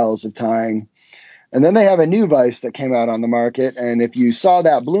and styles of tying. And then they have a new vise that came out on the market, and if you saw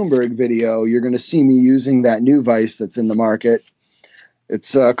that Bloomberg video, you're going to see me using that new vise that's in the market.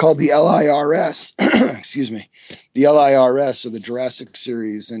 It's called the LIRS, excuse me, the LIRS, or the Jurassic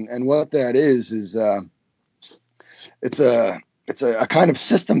series. And what that is it's a kind of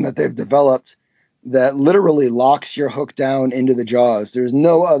system that they've developed that literally locks your hook down into the jaws. There's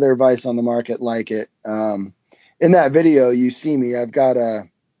no other vise on the market like it. In that video, you see me, I've got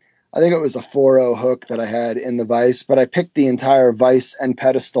I think it was a 4.0 hook that I had in the vise, but I picked the entire vise and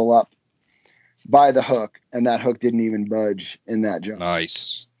pedestal up by the hook, and that hook didn't even budge in that jaw.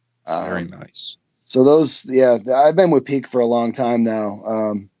 Nice. Very nice. So I've been with Peak for a long time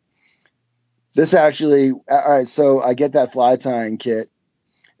now. This actually, all right, so I get that fly tying kit,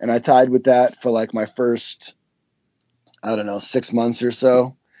 and I tied with that for like my first, 6 months or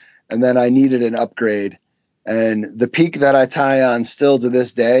so. And then I needed an upgrade. And the Peak that I tie on still to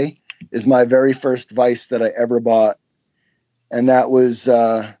this day is my very first vise that I ever bought. And that was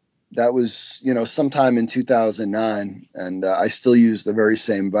sometime in 2009. And I still use the very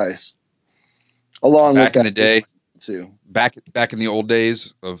same vise. Along back with that in the day, too. Back in the old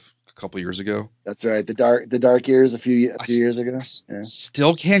days of a couple years ago. That's right. The dark years a few years ago. Yeah.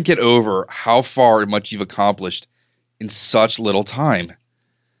 Still can't get over how far and much you've accomplished in such little time.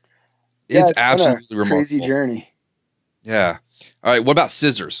 It's absolutely been a remarkable. Crazy journey. Yeah. All right. What about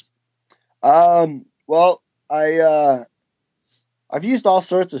scissors? Well, I've used all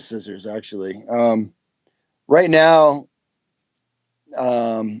sorts of scissors actually. Right now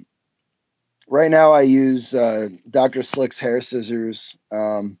I use Dr. Slick's hair scissors.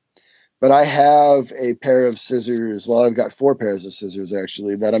 But I have a pair of scissors. Well, I've got 4 pairs of scissors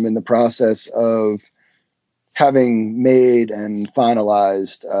actually that I'm in the process of having made and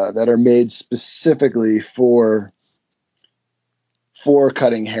finalized, that are made specifically for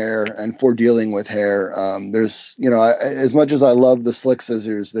cutting hair and for dealing with hair. There's, as much as I love the Slick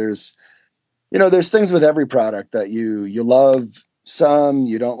scissors, there's things with every product that you love some,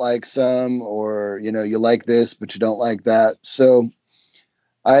 you don't like some, or, you like this, but you don't like that. So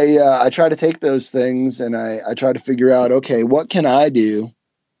I try to take those things and I try to figure out, okay, what can I do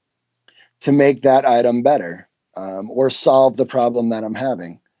to make that item better, or solve the problem that I'm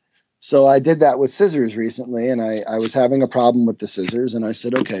having. So I did that with scissors recently, and I was having a problem with the scissors, and I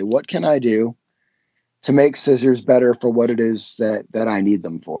said, okay, what can I do to make scissors better for what it is that I need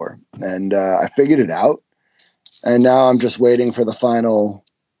them for? And I figured it out, and now I'm just waiting for the final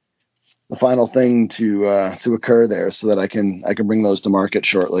thing to occur there so that I can bring those to market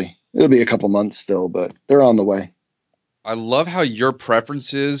shortly. It'll be a couple months still, but they're on the way. I love how your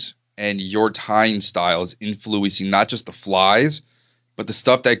preferences and your tying style is influencing not just the flies, but the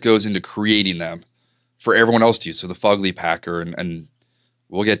stuff that goes into creating them for everyone else to use. So the Fugly Packer, and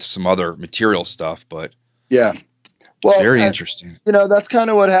we'll get to some other material stuff, but yeah, well, very interesting. That's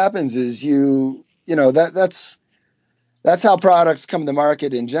kind of what happens is that's how products come to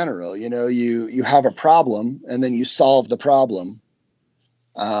market in general. You have a problem and then you solve the problem.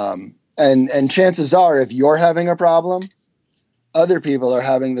 And chances are, if you're having a problem, other people are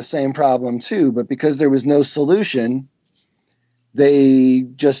having the same problem too, but because there was no solution, they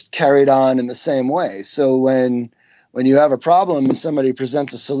just carried on in the same way. So when you have a problem and somebody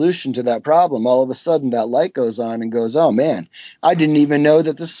presents a solution to that problem, all of a sudden that light goes on and goes, oh man, I didn't even know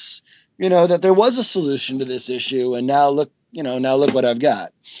that this, that there was a solution to this issue. And now look what I've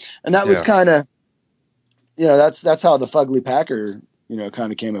got. And that was kind of that's how the Fugly Packer,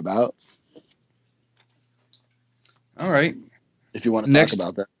 kind of came about. All right. If you want to talk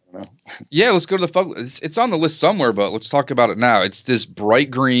about that. I don't know. Yeah, let's go to the Fugly. It's on the list somewhere, but let's talk about it now. It's this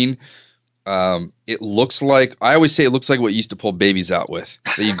bright green. It looks like, I always say it looks like what you used to pull babies out with.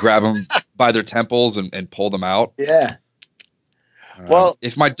 That you grab them by their temples and pull them out. Yeah. Well,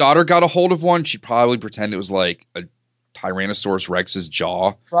 if my daughter got a hold of one, she'd probably pretend it was like a Tyrannosaurus Rex's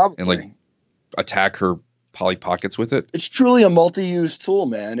jaw. Probably. And like attack her Polly Pockets with it. It's truly a multi-use tool,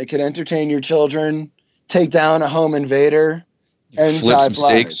 man. It can entertain your children, take down a home invader, and flip tie some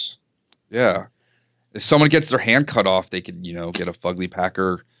flies. steaks. Yeah. If someone gets their hand cut off, they could, get a Fugly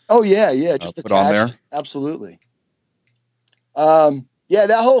Packer. Oh yeah, just put on there. Absolutely. Yeah,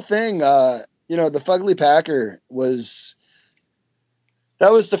 that whole thing. The Fugly Packer was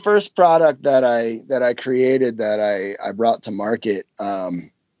the first product that I created that I brought to market.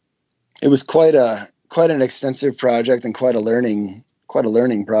 It was quite an extensive project and quite a learning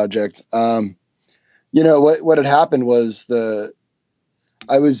project. What had happened was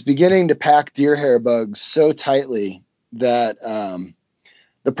I was beginning to pack deer hair bugs so tightly that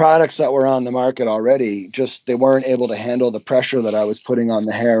the products that were on the market already, they weren't able to handle the pressure that I was putting on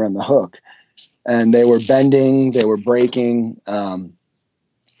the hair and the hook. And they were bending, they were breaking. I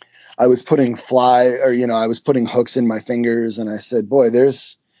was putting I was putting hooks in my fingers, and I said, boy,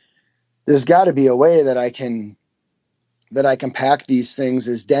 there's got to be a way that I can pack these things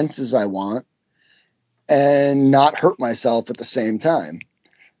as dense as I want and not hurt myself at the same time.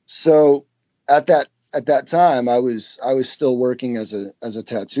 So at that time, I was still working as a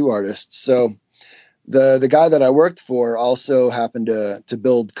tattoo artist. So the guy that I worked for also happened to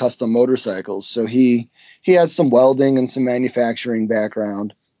build custom motorcycles. So he had some welding and some manufacturing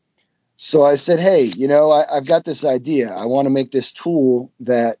background. So I said, hey, I've got this idea. I want to make this tool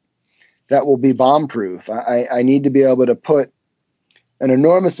that will be bomb proof. I need to be able to put an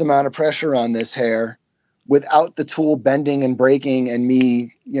enormous amount of pressure on this hair without the tool bending and breaking and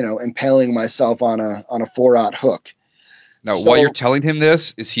me, impaling myself on a 4/0 hook. Now, while you're telling him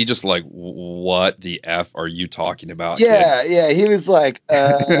this, is he just like, what the F are you talking about? Yeah, kid? Yeah. He was like,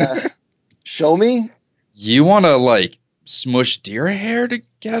 show me. You want to like smush deer hair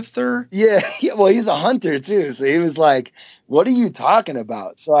together? Yeah. Well, he's a hunter too. So he was like, what are you talking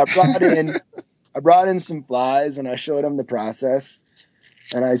about? So I brought in some flies and I showed him the process.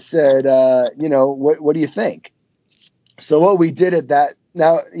 And I said, what do you think? So what we did at that,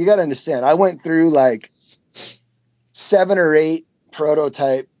 now you got to understand, I went through like 7 or 8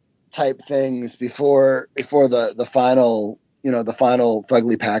 prototype type things before the final, the final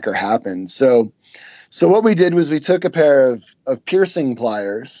Fugly Packer happened. So what we did was we took a pair of piercing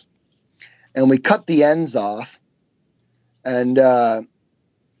pliers and we cut the ends off. And,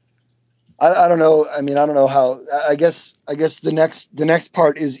 I don't know. I mean, I don't know how. I guess the next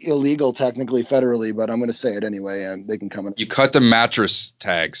part is illegal technically federally, but I'm going to say it anyway, and they can come in. You cut the mattress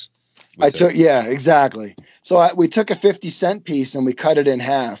tags. Yeah, exactly. So we took a 50-cent piece and we cut it in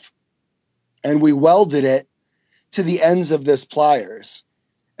half, and we welded it to the ends of this pliers,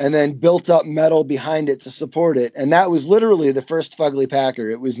 and then built up metal behind it to support it. And that was literally the first Fugly Packer.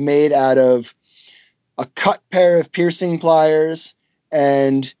 It was made out of a cut pair of piercing pliers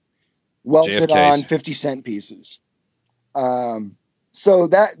and welded JFK's. on 50-cent pieces. So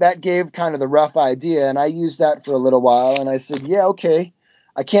that gave kind of the rough idea, and I used that for a little while, and I said, yeah, okay,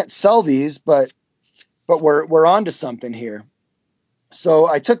 I can't sell these, but we're onto something here. So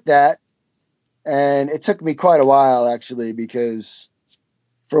I took that, and it took me quite a while actually, because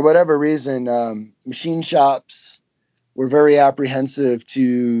for whatever reason, machine shops were very apprehensive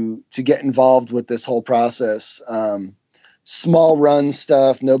to get involved with this whole process. Small run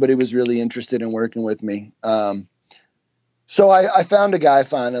stuff. Nobody was really interested in working with me. So I found a guy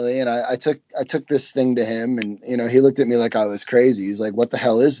finally, and I took this thing to him, and he looked at me like I was crazy. He's like, "What the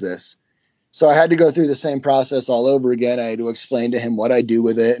hell is this?" So I had to go through the same process all over again. I had to explain to him what I do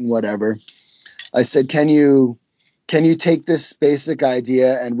with it and whatever. I said, "Can you take this basic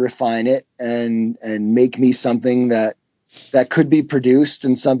idea and refine it and make me something that could be produced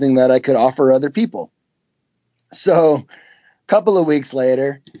and something that I could offer other people?" So couple of weeks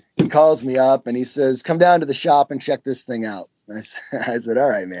later, he calls me up and he says, come down to the shop and check this thing out. I said, all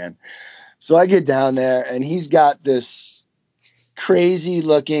right, man. So I get down there and he's got this crazy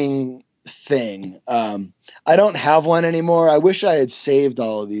looking thing. I don't have one anymore. I wish I had saved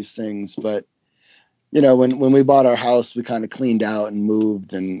all of these things, but when we bought our house, we kind of cleaned out and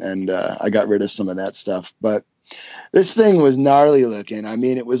moved and I got rid of some of that stuff. But this thing was gnarly looking. I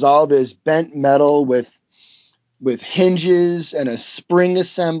mean, it was all this bent metal with hinges and a spring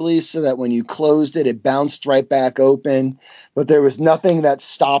assembly so that when you closed it, it bounced right back open. But there was nothing that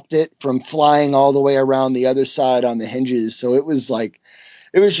stopped it from flying all the way around the other side on the hinges. So it was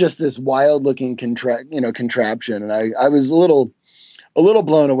just this wild looking contraption. And I was a little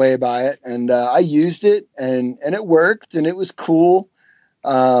blown away by it. And I used it and it worked and it was cool.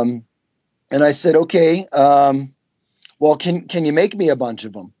 And I said, okay, well, can you make me a bunch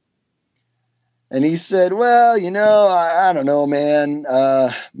of them? And he said, well, I don't know, man.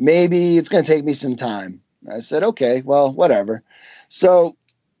 Maybe it's going to take me some time. I said, okay, well, whatever. So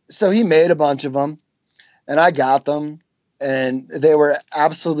he made a bunch of them and I got them and they were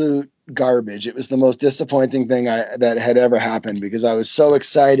absolute garbage. It was the most disappointing thing that had ever happened because I was so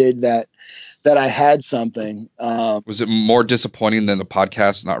excited that I had something. Was it more disappointing than the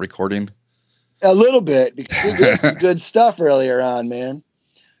podcast not recording? A little bit because we did some good stuff earlier on, man.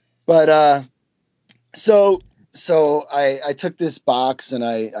 But, So I took this box and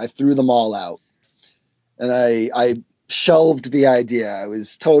I threw them all out and I shelved the idea. I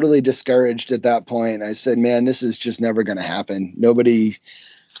was totally discouraged at that point. I said, man, this is just never going to happen. Nobody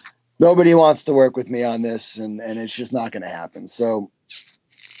wants to work with me on this and it's just not going to happen. So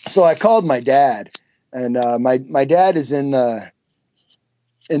I called my dad and my dad is in the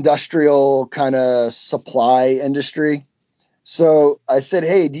industrial kind of supply industry. So I said,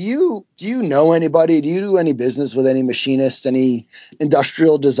 hey, do you know anybody? Do you do any business with any machinists, any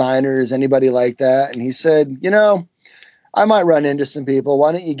industrial designers, anybody like that? And he said, I might run into some people.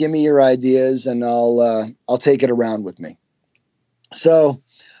 Why don't you give me your ideas and I'll take it around with me. So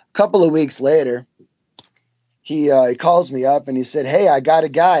a couple of weeks later, he calls me up and he said, hey, I got a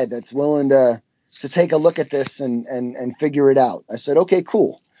guy that's willing to take a look at this and figure it out. I said, okay,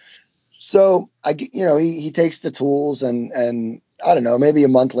 cool. So he takes the tools and I don't know, maybe a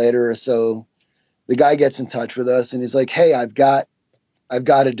month later or so, the guy gets in touch with us and he's like, hey, I've got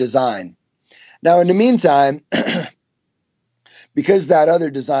a design. Now, in the meantime, because that other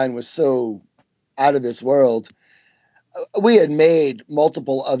design was so out of this world, we had made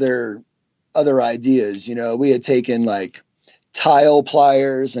multiple other ideas. We had taken like tile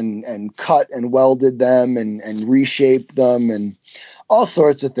pliers and cut and welded them and reshaped them and all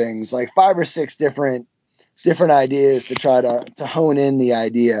sorts of things, like 5 or 6 different ideas to try to hone in the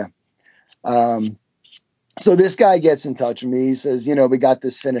idea. So this guy gets in touch with me. He says, we got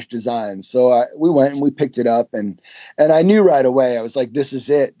this finished design. So we went and we picked it up and I knew right away. I was like, this is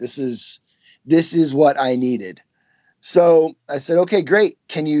it. This is what I needed. So I said, okay, great.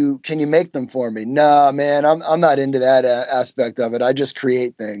 Can you make them for me? Nah, man, I'm not into that aspect of it. I just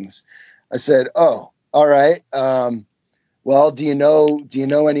create things. I said, oh, all right. Well, do you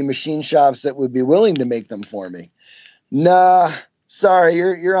know any machine shops that would be willing to make them for me? Nah, sorry,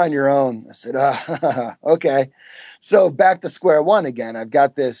 you're on your own. I said, okay. So back to square one again. I've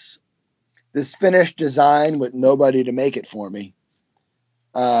got this finished design with nobody to make it for me.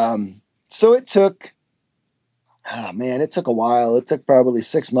 So it took a while. It took probably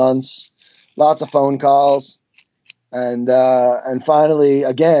 6 months, lots of phone calls. And finally,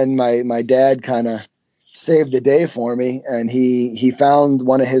 again, my dad kind of saved the day for me. And he found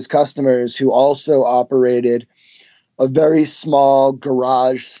one of his customers who also operated a very small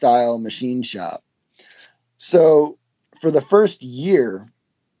garage style machine shop. So for the first year,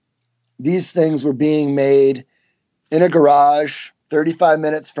 these things were being made in a garage, 35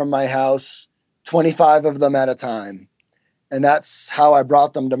 minutes from my house, 25 of them at a time. And that's how I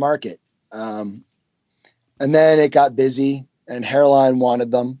brought them to market. And then it got busy and Hairline wanted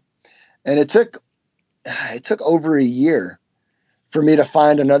them. And it took over a year for me to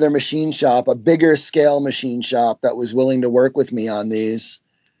find another machine shop, a bigger scale machine shop that was willing to work with me on these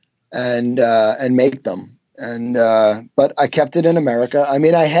and make them. And, but I kept it in America. I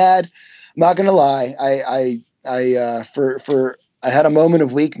mean, I'm not going to lie. I had a moment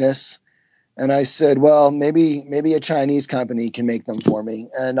of weakness and I said, well, maybe a Chinese company can make them for me.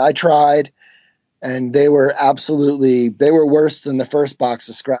 And I tried and they were worse than the first box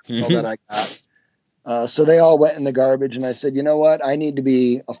of scrap metal that I got. So they all went in the garbage and I said, you know what? I need to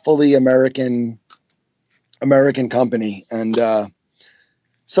be a fully American company. And,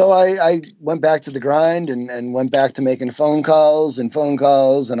 so I went back to the grind and went back to making phone calls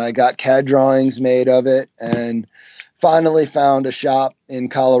and I got CAD drawings made of it and finally found a shop in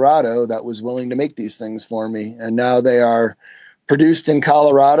Colorado that was willing to make these things for me. And now they are produced in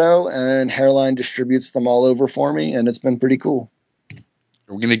Colorado and Hairline distributes them all over for me. And it's been pretty cool.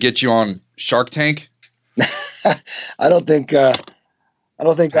 We're going to get you on Shark Tank. I don't think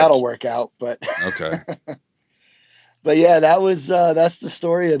that'll work out, but okay. But yeah, that's the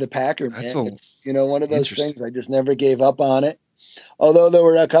story of the Packer, man. It's, one of those things. I just never gave up on it. Although there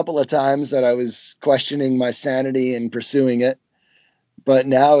were a couple of times that I was questioning my sanity in pursuing it. But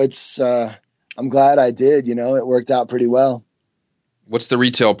now I'm glad I did, it worked out pretty well. What's the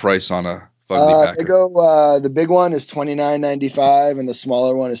retail price on a Fugly Packer? The big one is $29.95 and the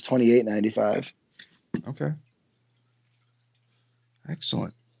smaller one is $28.95. Okay.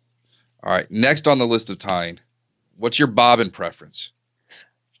 Excellent. All right. Next on the list of tying, what's your bobbin preference?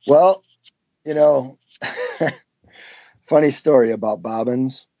 Well, funny story about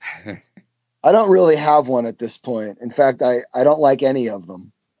bobbins. I don't really have one at this point. In fact, I don't like any of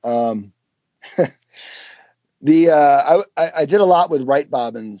them. I did a lot with Wright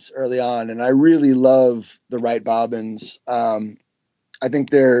bobbins early on, and I really love the Wright bobbins. I think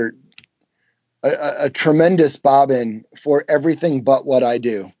they're a tremendous bobbin for everything but what I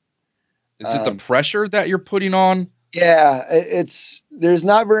do. Is it the pressure that you're putting on? Yeah, there's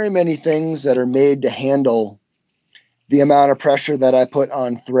not very many things that are made to handle the amount of pressure that I put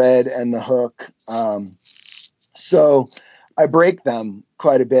on thread and the hook. So I break them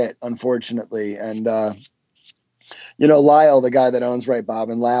quite a bit, unfortunately. And, Lyle, the guy that owns Wright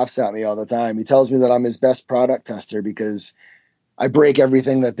Bobbin, laughs at me all the time. He tells me that I'm his best product tester because I break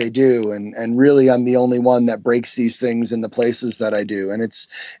everything that they do. And really, I'm the only one that breaks these things in the places that I do. And it's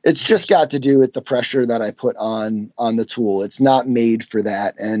just got to do with the pressure that I put on the tool. It's not made for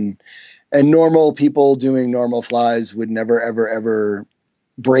that. And normal people doing normal flies would never, ever, ever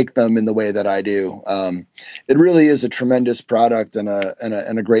break them in the way that I do. It really is a tremendous product and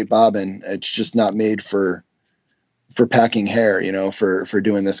a great bobbin. It's just not made for packing hair, for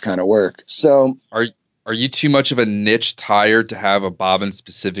doing this kind of work. So are you too much of a niche tire to have a bobbin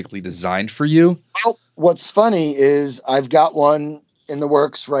specifically designed for you? Well, what's funny is I've got one in the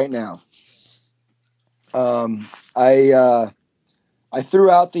works right now. I threw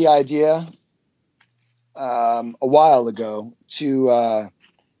out the idea a while ago to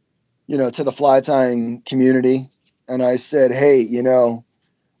the fly tying community. And I said, hey,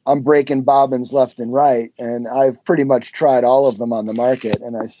 I'm breaking bobbins left and right. And I've pretty much tried all of them on the market.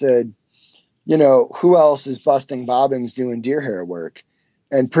 And I said, who else is busting bobbins doing deer hair work?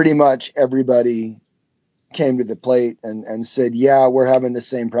 And pretty much everybody came to the plate and said, yeah, we're having the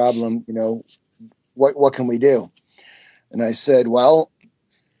same problem. What can we do? And I said, well,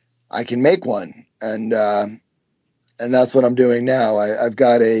 I can make one. And that's what I'm doing now. I've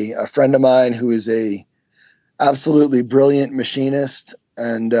got a friend of mine who is a absolutely brilliant machinist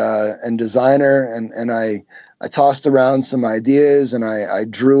and designer. And I tossed around some ideas and I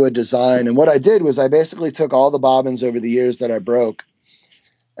drew a design. And what I did was I basically took all the bobbins over the years that I broke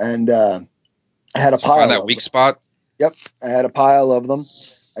and I had a pile. Find that weak spot? Yep. I had a pile of them.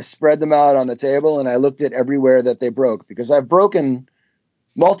 I spread them out on the table and I looked at everywhere that they broke because I've broken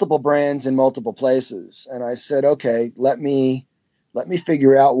multiple brands in multiple places. And I said, okay, let me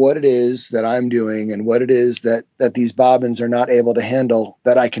figure out what it is that I'm doing and what it is that these bobbins are not able to handle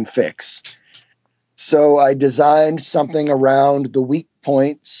that I can fix. So I designed something around the weak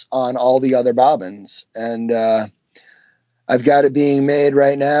points on all the other bobbins. And I've got it being made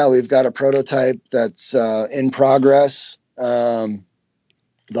right now. We've got a prototype that's in progress.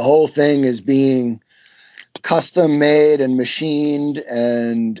 The whole thing is being custom made and machined,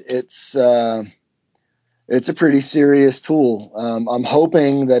 and it's a pretty serious tool. I'm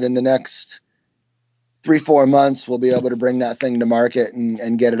hoping that in the next 3-4 months, we'll be able to bring that thing to market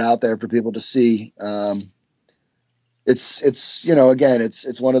and get it out there for people to see.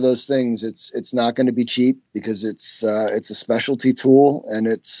 It's one of those things. It's not going to be cheap because it's a specialty tool and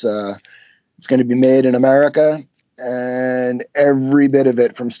it's going to be made in America. And every bit of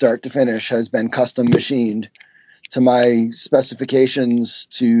it from start to finish has been custom machined to my specifications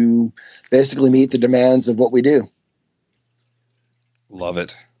to basically meet the demands of what we do. Love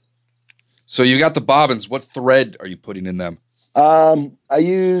it. So you got the bobbins. What thread are you putting in them? I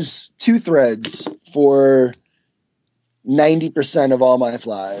use 2 threads for 90% of all my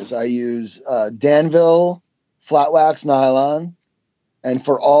flies. I use Danville flat wax nylon. And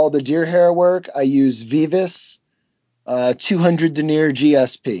for all the deer hair work, I use Vivis 200 denier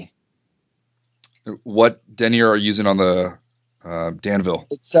GSP. What denier are you using on the Danville?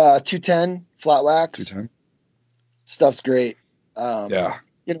 It's 210 flat wax. 210. Stuff's great. Yeah.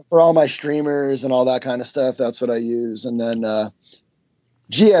 For all my streamers and all that kind of stuff, that's what I use. And then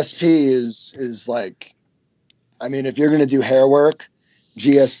GSP is like, if you're going to do hair work,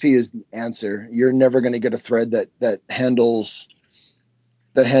 GSP is the answer. You're never going to get a thread that handles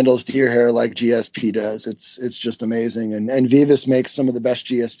deer hair like GSP does. It's just amazing. And Vivis makes some of the best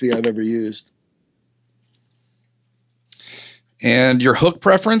GSP I've ever used. And your hook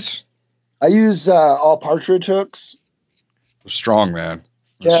preference? I use all partridge hooks. They're strong, man.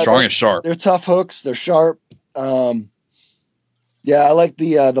 They're strong and sharp. They're tough hooks. They're sharp. Yeah, I like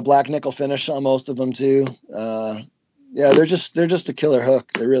the black nickel finish on most of them too. Yeah, they're just a killer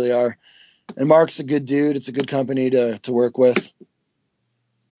hook. They really are. And Mark's a good dude. It's a good company to work with.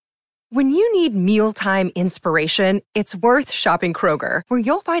 When you need mealtime inspiration, it's worth shopping Kroger, where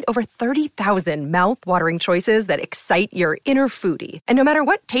you'll find over 30,000 mouth-watering choices that excite your inner foodie. And no matter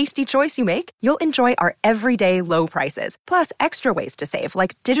what tasty choice you make, you'll enjoy our everyday low prices, plus extra ways to save,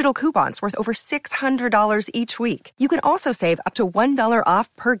 like digital coupons worth over $600 each week. You can also save up to $1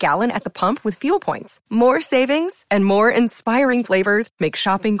 off per gallon at the pump with fuel points. More savings and more inspiring flavors make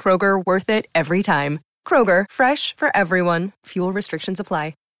shopping Kroger worth it every time. Kroger, fresh for everyone. Fuel restrictions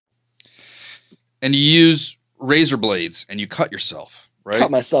apply. And you use razor blades and you cut yourself, right? Cut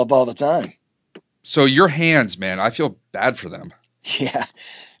myself all the time. So your hands, man, I feel bad for them.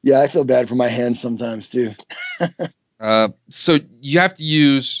 Yeah, I feel bad for my hands sometimes too. So you have to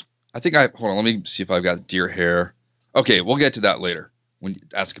use, hold on, let me see if I've got deer hair. Okay, we'll get to that later when you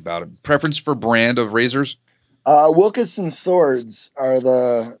ask about it. Preference for brand of razors? Wilkinson swords are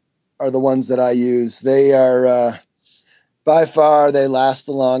the ones that I use. They are, by far, they last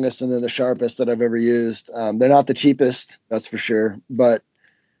the longest and they're the sharpest that I've ever used. They're not the cheapest, that's for sure, but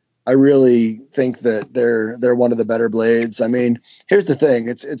I really think that they're one of the better blades. I mean, here's the thing: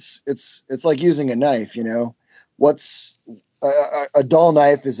 it's like using a knife. You know, what's a dull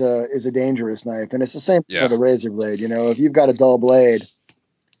knife is a dangerous knife, and it's the same for the razor blade. You know, if you've got a dull blade,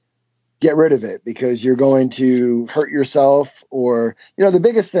 get rid of it because you're going to hurt yourself. Or, you know, the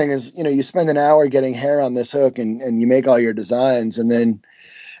biggest thing is, you know, you spend an hour getting hair on this hook and you make all your designs, and then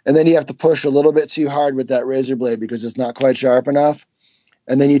you have to push a little bit too hard with that razor blade because it's not quite sharp enough.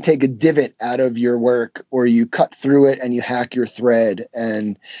 And then you take a divot out of your work, or you cut through it and you hack your thread,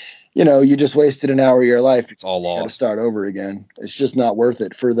 and, you know, you just wasted an hour of your life. It's all lost. You got to start over again. It's just not worth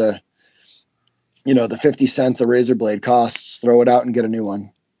it for the 50 cents a razor blade costs. Throw it out and get a new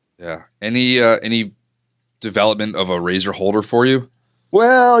one. Yeah. Any development of a razor holder for you?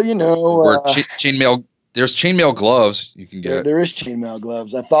 Well, you know, or chainmail. There's chainmail gloves you can get. There is chainmail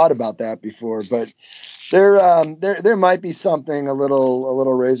gloves. I've thought about that before, but there might be something a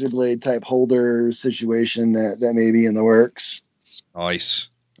little razor blade type holder situation that may be in the works. Nice.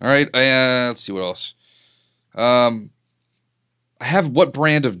 All right. Let's see what else. I have, what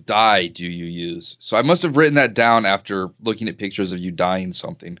brand of dye do you use? So I must have written that down after looking at pictures of you dyeing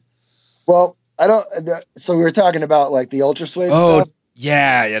something. Well, I don't. So we were talking about like the Ultra Suede stuff.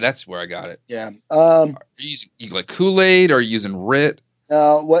 Yeah, that's where I got it. Yeah. Are you using like Kool-Aid, or are you using RIT?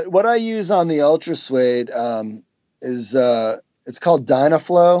 What I use on the Ultra Suede is it's called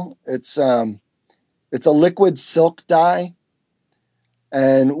Dynaflow. It's a liquid silk dye.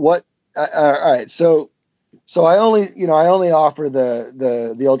 And all right, so I only offer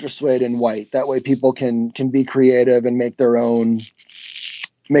the Ultra Suede in white. That way people can be creative and make their own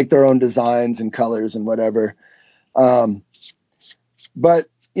designs and colors and whatever. But,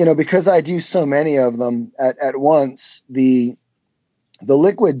 you know, because I do so many of them at once, the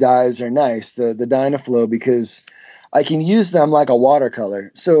liquid dyes are nice, the Dynaflow, because I can use them like a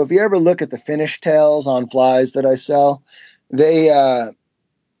watercolor. So if you ever look at the finish tails on flies that I sell, they,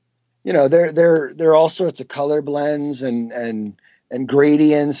 they're all sorts of color blends and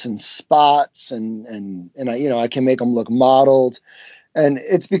gradients and spots and I can make them look mottled. And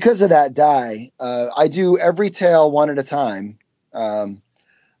it's because of that dye. I do every tail one at a time.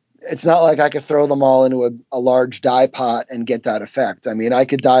 It's not like I could throw them all into a large dye pot and get that effect. I mean, I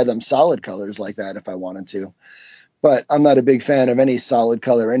could dye them solid colors like that if I wanted to, but I'm not a big fan of any solid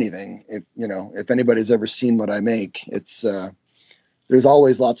color anything. If anybody's ever seen what I make, it's there's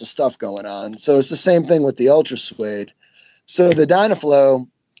always lots of stuff going on. So it's the same thing with the Ultra Suede. So the Dynaflow,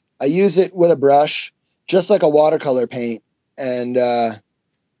 I use it with a brush, just like a watercolor paint, and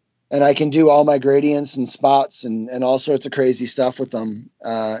I can do all my gradients and spots and all sorts of crazy stuff with them.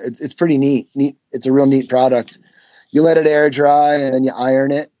 It's pretty neat. It's a real neat product. You let it air dry and then you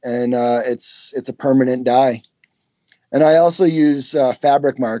iron it, and it's a permanent dye. And I also use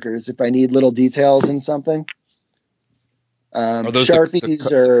fabric markers if I need little details in something.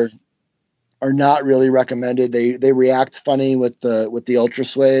 Sharpies are not really recommended. They react funny with the Ultra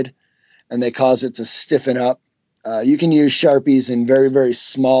Suede, and they cause it to stiffen up. You can use Sharpies in very, very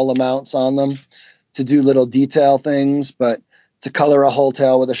small amounts on them to do little detail things, but to color a whole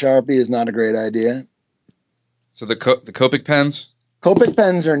tail with a Sharpie is not a great idea. So the Copic pens? Copic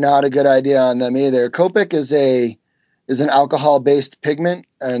pens are not a good idea on them either. Copic is an alcohol-based pigment,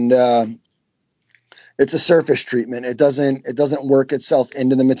 and it's a surface treatment. It doesn't work itself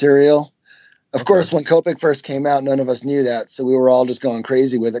into the material. Of course, when Copic first came out, none of us knew that, so we were all just going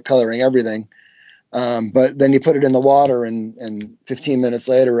crazy with it, coloring everything. But then you put it in the water, and 15 minutes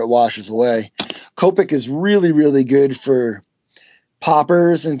later, it washes away. Copic is really, really good for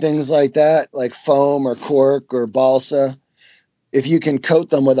poppers and things like that, like foam or cork or balsa, if you can coat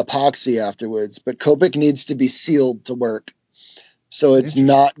them with epoxy afterwards. But Copic needs to be sealed to work, so it's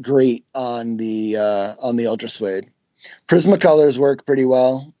not great on the Ultra Suede. Prismacolors work pretty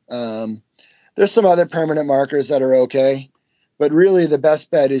well. There's some other permanent markers that are okay, but really the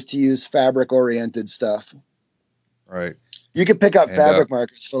best bet is to use fabric-oriented stuff. Right. You can pick up fabric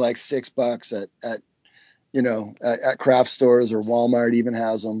markers for like $6 at craft stores, or Walmart even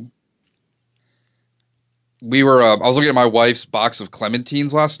has them. We were, I was looking at my wife's box of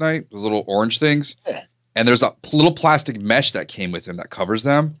clementines last night, those little orange things. Yeah. And there's a little plastic mesh that came with them that covers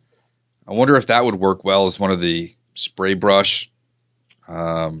them. I wonder if that would work well as one of the spray brush.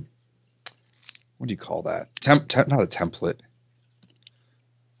 What do you call that? Not a template.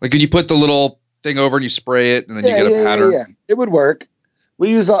 Like when you put the little thing over and you spray it, and then you get a pattern. Yeah, it would work.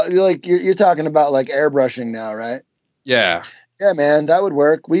 We use like you're talking about like airbrushing now, right? Yeah. Yeah, man, that would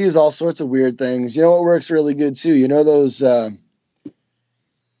work. We use all sorts of weird things. You know what works really good too? You know those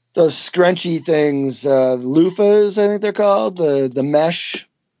scrunchy things, loofahs, I think they're called, the mesh.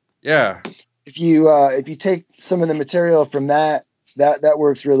 Yeah. If you take some of the material from that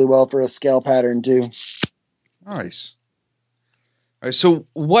works really well for a scale pattern too. Nice. All right, so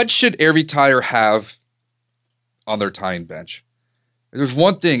what should every tire have on their tying bench? There's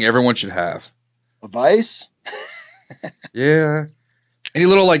one thing everyone should have. A vise? Yeah. Any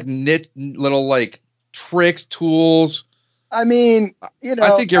little like tricks, tools? I mean,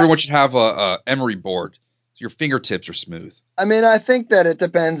 I think everyone should have a emery board, so your fingertips are smooth. I mean, I think that it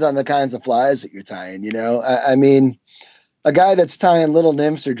depends on the kinds of flies that you're tying. I mean, a guy that's tying little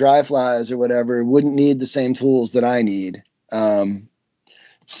nymphs or dry flies or whatever wouldn't need the same tools that I need.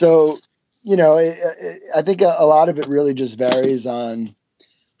 So, I think a lot of it really just varies on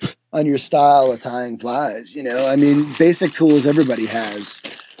your style of tying flies. I mean, basic tools everybody has: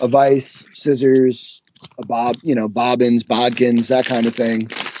 a vise, scissors, a bobbins, bodkins, that kind of thing.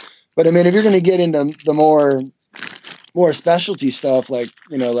 But I mean, if you're going to get into the more specialty stuff, like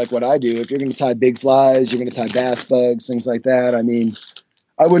what I do, if you're going to tie big flies, you're going to tie bass bugs, things like that. I mean,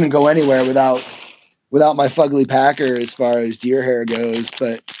 I wouldn't go anywhere without my fugly packer as far as deer hair goes.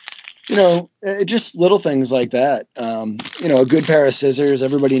 But just little things like that. A good pair of scissors.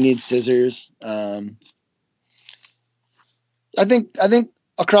 Everybody needs scissors. I think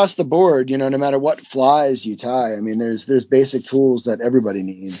across the board, no matter what flies you tie, I mean, there's basic tools that everybody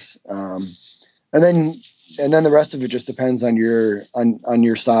needs. And then the rest of it just depends on your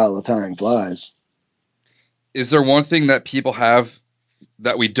style of tying flies. Is there one thing that people have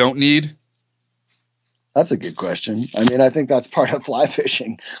that we don't need? That's a good question. I mean, I think that's part of fly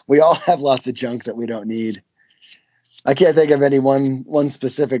fishing. We all have lots of junk that we don't need. I can't think of any one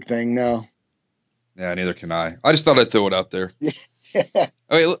specific thing. No. Yeah, neither can I. I just thought I'd throw it out there.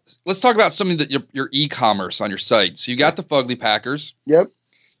 Okay, let's talk about something that your e-commerce on your site. So you got the Fugly Packers. Yep.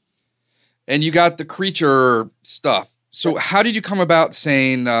 And you got the creature stuff. So how did you come about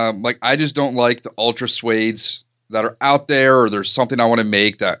saying, I just don't like the Ultra Suedes that are out there, or there's something I want to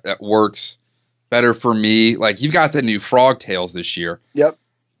make that works better for me? Like, you've got the new frog tails this year. Yep.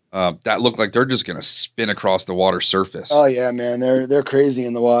 That look like they're just going to spin across the water surface. Oh yeah, man. They're crazy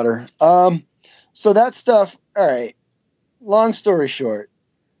in the water. So that stuff, all right, long story short,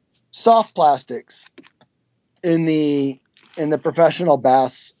 soft plastics in the professional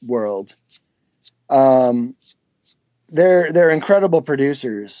bass world, they're incredible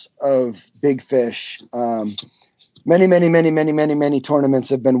producers of big fish. Many tournaments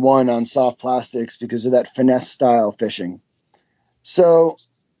have been won on soft plastics because of that finesse style fishing. So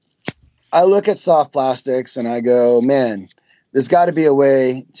I look at soft plastics and I go, man, there's got to be a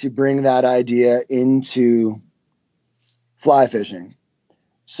way to bring that idea into fly fishing.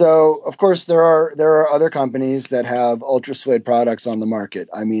 So, of course, there are other companies that have Ultra Suede products on the market.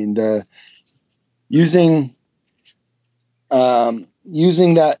 I mean, using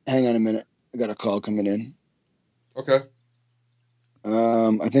that. Hang on a minute, I got a call coming in. Okay.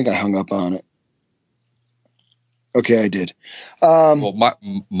 I think I hung up on it. Okay, I did. Well,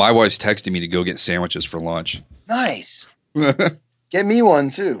 my wife's texting me to go get sandwiches for lunch. Nice. Get me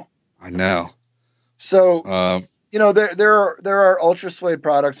one too. I know. So, there are Ultra Suede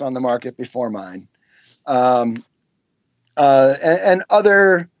products on the market before mine, and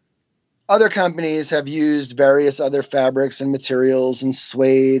other other companies have used various other fabrics and materials and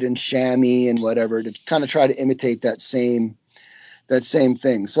suede and chamois and whatever to kind of try to imitate that same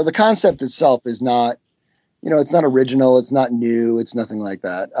thing. So the concept itself is not, it's not original, it's not new, it's nothing like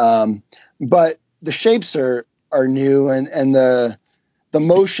that. But the shapes are new, and the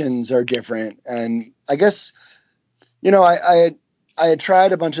motions are different. And I guess, I had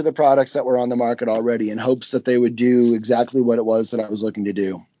tried a bunch of the products that were on the market already in hopes that they would do exactly what it was that I was looking to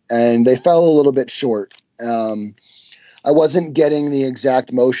do. And they fell a little bit short. I wasn't getting the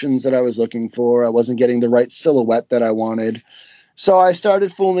exact motions that I was looking for. I wasn't getting the right silhouette that I wanted. So I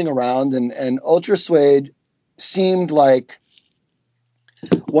started fooling around, and Ultra Suede seemed like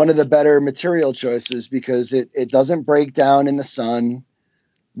one of the better material choices because it doesn't break down in the sun.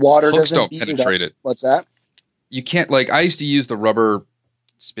 Water Hooks doesn't don't beat penetrate it. What's that? You can't, I used to use the rubber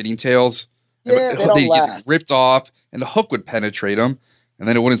spinning tails. Yeah, they don't last. Get ripped off, and the hook would penetrate them, and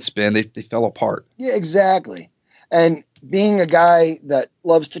then it wouldn't spin. They fell apart. Yeah, exactly. And being a guy that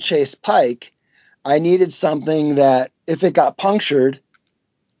loves to chase pike, I needed something that if it got punctured,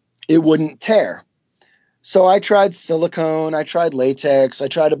 it wouldn't tear. So I tried silicone, I tried latex, I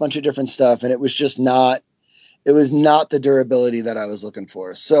tried a bunch of different stuff, and it was just not the durability that I was looking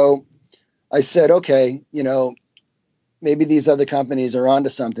for. So I said, okay, maybe these other companies are onto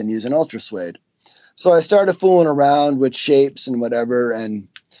something using Ultra Suede. So I started fooling around with shapes and whatever. And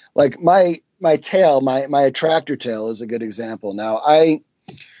like my tail, my attractor tail is a good example. Now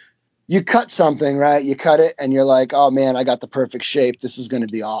you cut something, right? You cut it and you're like, oh man, I got the perfect shape. This is going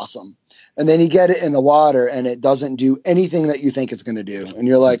to be awesome. And then you get it in the water and it doesn't do anything that you think it's going to do. And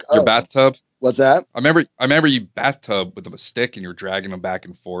you're like, oh. Your bathtub? What's that? I remember you bathtub with a stick and you're dragging them back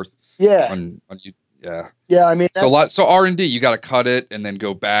and forth. Yeah. Yeah. I mean, so R&D, you got to cut it and then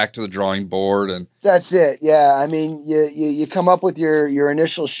go back to the drawing board, and that's it. Yeah. I mean, you come up with your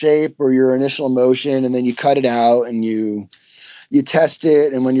initial shape or your initial motion, and then you cut it out and you test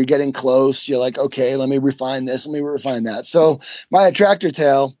it. And when you're getting close, you're like, okay, let me refine this. Let me refine that. So my attractor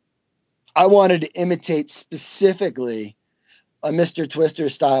tail, I wanted to imitate specifically a Mr. Twister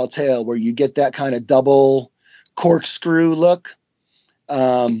style tail where you get that kind of double corkscrew look.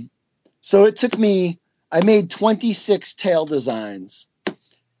 So it took me, I made 26 tail designs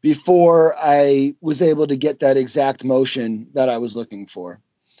before I was able to get that exact motion that I was looking for.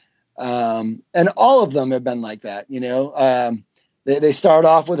 And all of them have been like that, they start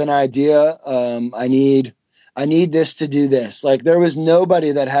off with an idea. I need this to do this. Like there was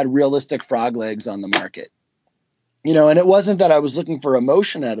nobody that had realistic frog legs on the market, and it wasn't that I was looking for a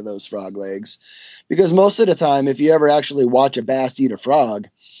motion out of those frog legs, because most of the time, if you ever actually watch a bass eat a frog,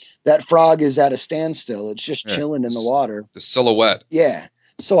 that frog is at a standstill. It's just chilling in the water. The silhouette. Yeah.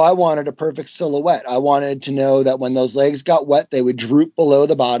 So I wanted a perfect silhouette. I wanted to know that when those legs got wet, they would droop below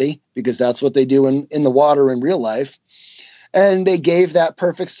the body, because that's what they do in the water in real life. And they gave that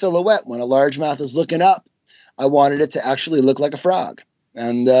perfect silhouette. When a largemouth is looking up, I wanted it to actually look like a frog.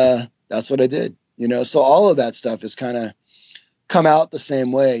 And that's what I did. So all of that stuff has kind of come out the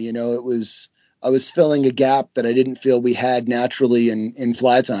same way. I was filling a gap that I didn't feel we had naturally in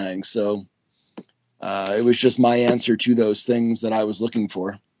fly tying. So it was just my answer to those things that I was looking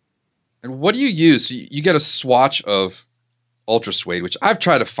for. And what do you use? You get a swatch of Ultra Suede, which I've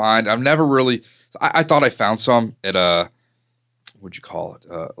tried to find. I've never really, I thought I found some at what'd you call it?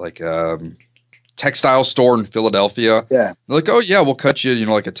 Textile store in Philadelphia. Yeah. They're like, oh yeah, we'll cut you,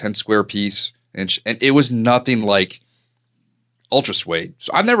 like a 10 square piece inch. And it was nothing like Ultra Suede.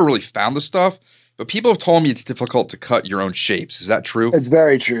 So I've never really found the stuff, but people have told me it's difficult to cut your own shapes. Is that true? It's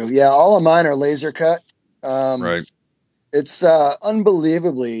very true. Yeah. All of mine are laser cut. Right. It's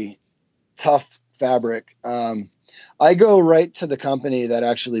unbelievably tough fabric. I go right to the company that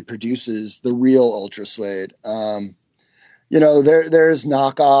actually produces the real Ultra Suede. There's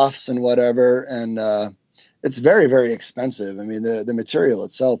knockoffs and whatever, and it's very, very expensive. I mean, the material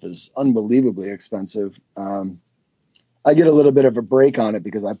itself is unbelievably expensive. I get a little bit of a break on it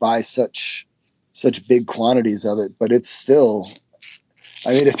because I buy such big quantities of it, but it's still,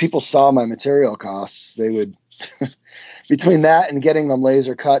 I mean, if people saw my material costs, they would, between that and getting them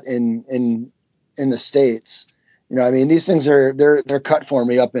laser cut in the States, these things they're cut for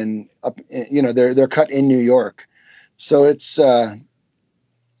me they're cut in New York. So it's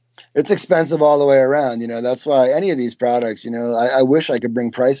expensive all the way around. That's why any of these products, I wish I could bring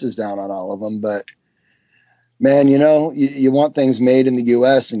prices down on all of them, but man, you want things made in the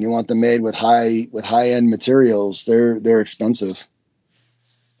U.S. and you want them made with high end materials. They're expensive,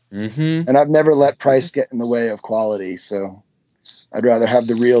 and I've never let price get in the way of quality. So I'd rather have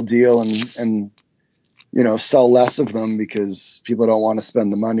the real deal and sell less of them because people don't want to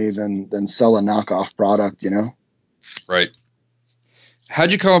spend the money than sell a knockoff product, Right.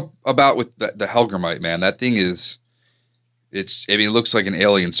 How'd you come about with the Hellgrammite, man? That thing it looks like an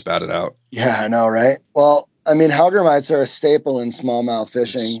alien spouted out. Yeah, I know, right? Well, I mean, Hellgrammites are a staple in smallmouth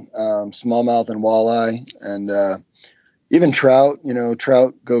fishing, smallmouth and walleye, and even trout.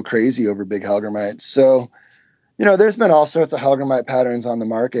 Trout go crazy over big Hellgrammites. So, there's been all sorts of Hellgrammite patterns on the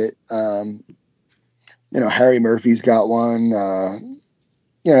market. Harry Murphy's got one.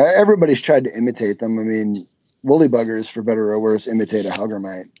 Everybody's tried to imitate them. I mean, woolly buggers, for better or worse, imitate a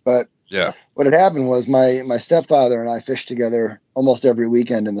Hellgrammite. But yeah, what had happened was my stepfather and I fished together almost every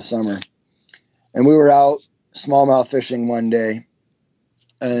weekend in the summer. And we were out smallmouth fishing one day,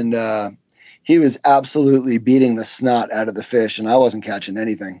 and he was absolutely beating the snot out of the fish, and I wasn't catching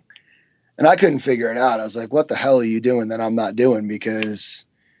anything. And I couldn't figure it out. I was like, what the hell are you doing that I'm not doing? Because,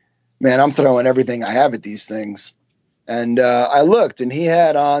 man, I'm throwing everything I have at these things. And I looked, and he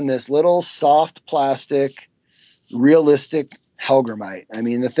had on this little soft plastic, realistic Hellgrammite. I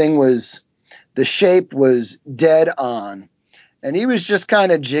mean, the shape was dead on. And he was just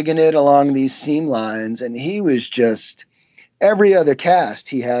kind of jigging it along these seam lines. And he was just, every other cast,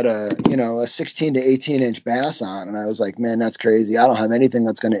 he had a 16 to 18 inch bass on. And I was like, man, that's crazy. I don't have anything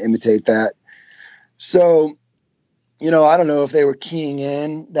that's going to imitate that. So, I don't know if they were keying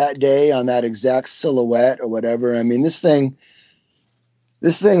in that day on that exact silhouette or whatever. I mean, this thing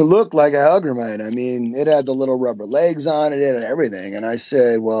looked like a Hellgrammite. I mean, it had the little rubber legs on it, it had everything. And I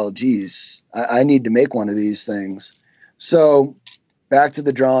said, well, geez, I need to make one of these things. So back to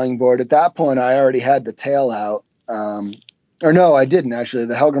the drawing board. At that point, I already had the tail out. Or no, I didn't actually.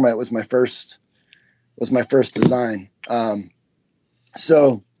 The Hellgrammite was my first design.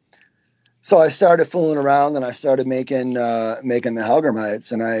 So I started fooling around, and I started making the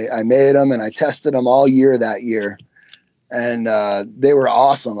Hellgrammites, and I made them and I tested them all year that year. And they were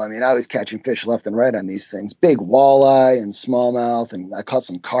awesome. I mean, I was catching fish left and right on these things, big walleye and smallmouth, and I caught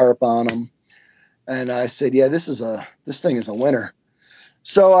some carp on them. And I said, yeah, this thing is a winner.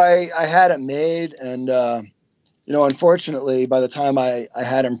 So I had it made, and unfortunately, by the time I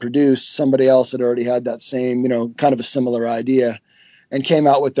had them produced, somebody else had already had that same, kind of a similar idea, and came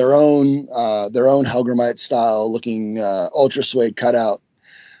out with their own Hellgrammite style looking ultra suede cutout.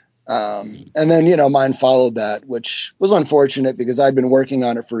 And then, mine followed that, which was unfortunate because I'd been working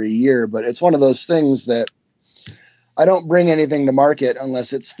on it for a year. But it's one of those things that I don't bring anything to market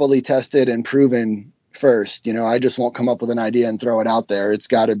unless it's fully tested and proven first. I just won't come up with an idea and throw it out there. It's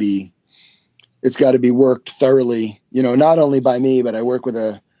got to be worked thoroughly, not only by me, but I work with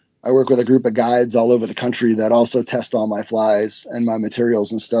a group of guides all over the country that also test all my flies and my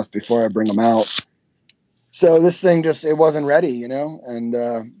materials and stuff before I bring them out. So this thing it wasn't ready, and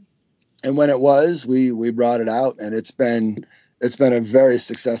when it was, we brought it out, and it's been a very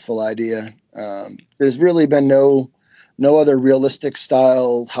successful idea. There's really been no other realistic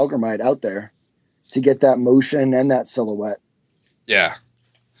style Hellgrammite out there to get that motion and that silhouette. Yeah.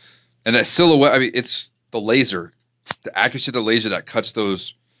 And that silhouette, I mean, it's the laser, the accuracy of the laser that cuts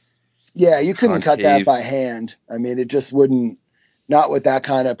those. Yeah, you couldn't cut that by hand. I mean, it just wouldn't, not with that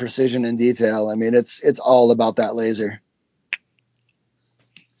kind of precision and detail. I mean, it's all about that laser.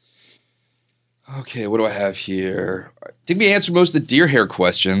 Okay, what do I have here? I think we answered most of the deer hair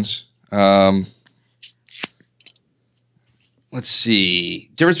questions. Let's see.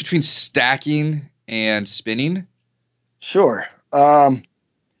 Difference between stacking and spinning? Sure. All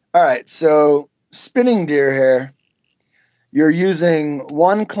right, so spinning deer hair, you're using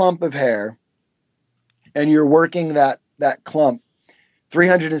one clump of hair, and you're working that clump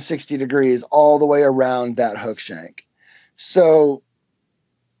 360 degrees all the way around that hook shank. So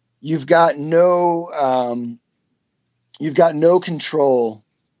you've got no control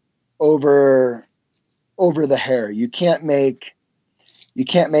over the hair. You can't make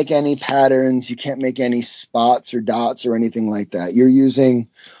any patterns. You can't make any spots or dots or anything like that. You're using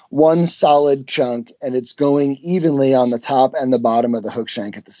one solid chunk, and it's going evenly on the top and the bottom of the hook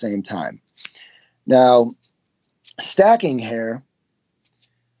shank at the same time. Now, stacking hair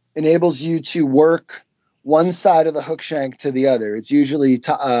enables you to work one side of the hook shank to the other. It's usually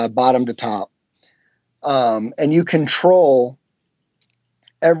bottom to top. And you control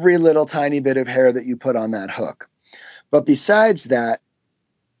every little tiny bit of hair that you put on that hook. But besides that,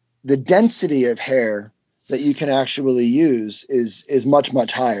 the density of hair that you can actually use is much,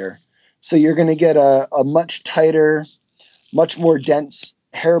 much higher. So you're going to get a much tighter, much more dense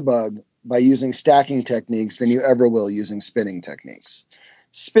hair bug by using stacking techniques than you ever will using spinning techniques.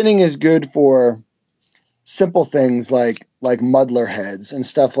 Spinning is good for simple things like like muddler heads and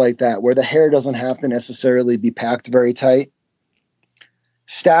stuff like that, where the hair doesn't have to necessarily be packed very tight.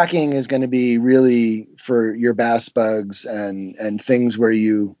 Stacking is going to be really for your bass bugs and things where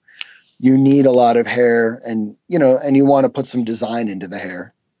you need a lot of hair and you want to put some design into the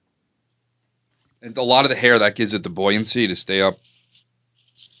hair. And a lot of the hair, that gives it the buoyancy to stay up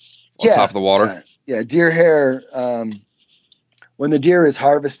on top of the water. Yeah, deer hair, when the deer is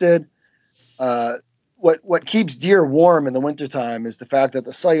harvested, what keeps deer warm in the wintertime is the fact that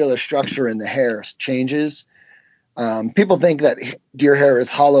the cellular structure in the hair changes. People think that deer hair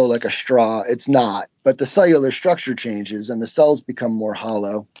is hollow like a straw. It's not, but the cellular structure changes and the cells become more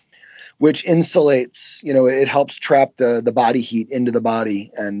hollow, which insulates, it helps trap the body heat into the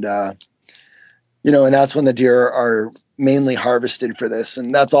body. And, and that's when the deer are mainly harvested for this.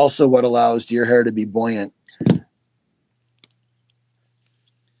 And that's also what allows deer hair to be buoyant.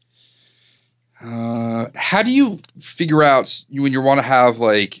 How do you figure out when you want to have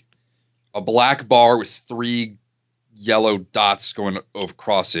like a black bar with 3 yellow dots going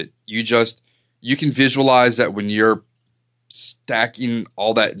across it? You can visualize that when you're stacking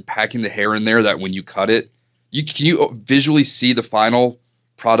all that and packing the hair in there, that when you cut it, can you visually see the final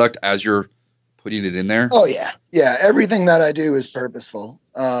product as you're putting it in there? Oh yeah. Yeah. Everything that I do is purposeful.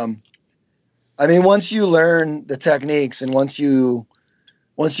 Once you learn the techniques and once you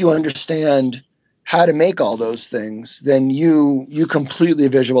understand how to make all those things, then you completely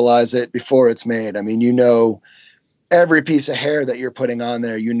visualize it before it's made. Every piece of hair that you're putting on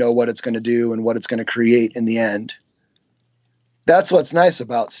there, what it's going to do and what it's going to create in the end. That's what's nice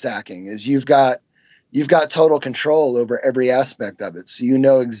about stacking is you've got total control over every aspect of it. So you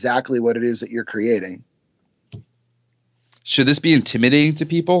know exactly what it is that you're creating. Should this be intimidating to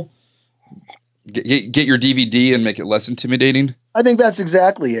people? Get your DVD and make it less intimidating? I think that's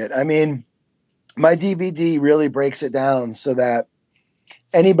exactly it. My DVD really breaks it down so that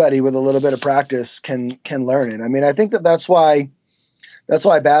anybody with a little bit of practice can learn it. I think that's why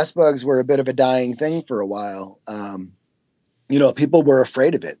bass bugs were a bit of a dying thing for a while. People were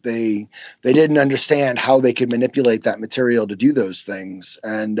afraid of it. They didn't understand how they could manipulate that material to do those things.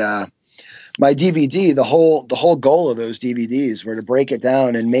 And my DVD, the whole goal of those DVDs were to break it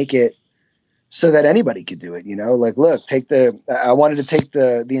down and make it so that anybody could do it. Look, I wanted to take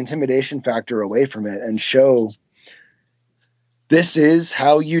the intimidation factor away from it and show this is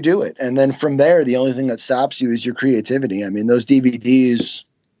how you do it. And then from there, the only thing that stops you is your creativity. Those DVDs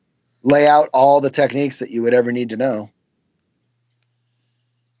lay out all the techniques that you would ever need to know.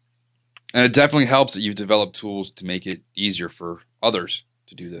 And it definitely helps that you've developed tools to make it easier for others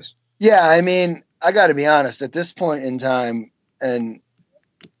to do this. Yeah, I got to be honest, at this point in time, and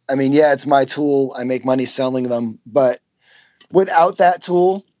it's my tool. I make money selling them. But without that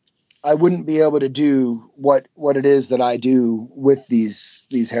tool, I wouldn't be able to do what it is that I do with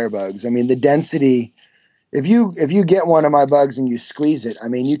these hair bugs. The density, if you get one of my bugs and you squeeze it,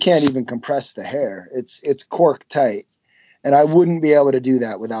 you can't even compress the hair. It's cork tight. And I wouldn't be able to do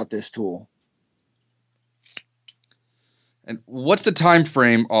that without this tool. And what's the time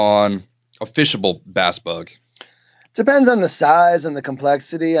frame on a fishable bass bug? Depends on the size and the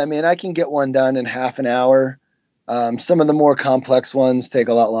complexity. I can get one done in half an hour. Some of the more complex ones take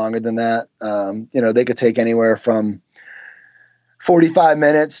a lot longer than that. They could take anywhere from 45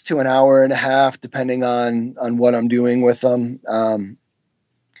 minutes to an hour and a half, depending on what I'm doing with them.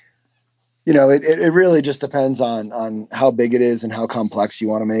 It really just depends on how big it is and how complex you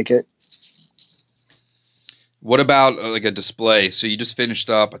want to make it. What about like a display? So you just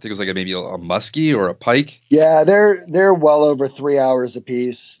finished up, I think it was like maybe a muskie or a pike? Yeah, they're well over 3 hours a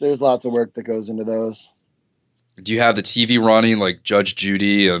piece. There's lots of work that goes into those. Do you have the TV running like Judge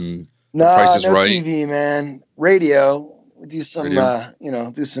Judy and Price is Right? No TV, man. Radio. We do some,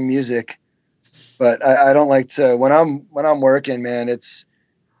 do some music. But I don't like to, when I'm working, man,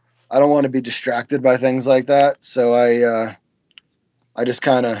 I don't want to be distracted by things like that. So I just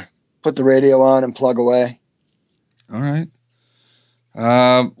kind of put the radio on and plug away. All right.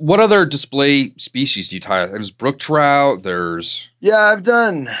 What other display species do you tie? There's brook trout. I've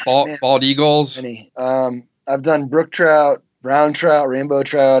done bald eagles. I've done brook trout, brown trout, rainbow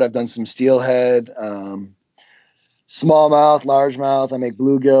trout. I've done some steelhead, smallmouth, largemouth. I make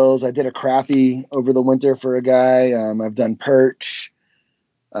bluegills. I did a crappie over the winter for a guy. I've done perch.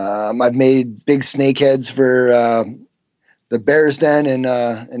 I've made big snakeheads for the Bears Den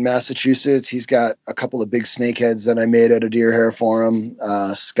in Massachusetts. He's got a couple of big snakeheads that I made out of deer hair for him.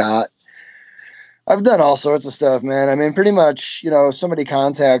 Scott. I've done all sorts of stuff, man. Pretty much, if somebody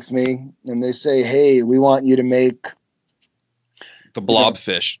contacts me and they say, hey, we want you to make The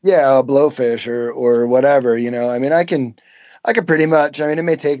blobfish. Yeah, a blowfish or whatever, I mean, I can pretty much, I mean, it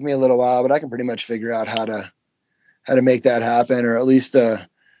may take me a little while, but I can pretty much figure out how to make that happen, or at least a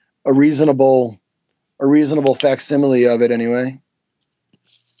reasonable facsimile of it anyway.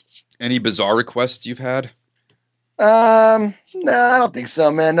 Any bizarre requests you've had? No, I don't think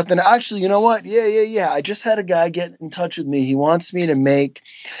so, man. Nothing. Actually, you know what? Yeah. I just had a guy get in touch with me. He wants me to make.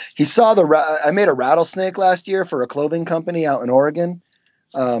 He saw I made a rattlesnake last year for a clothing company out in Oregon.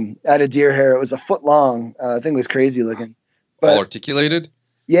 At a deer hair. It was a foot long. I think it was crazy looking. But, all articulated?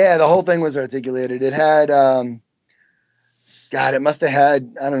 Yeah, the whole thing was articulated. It had, it must have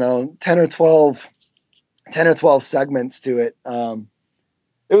had, I don't know, 10 or 12 segments to it.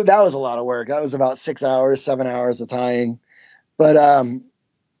 That was a lot of work. That was about 6 hours, 7 hours of tying. But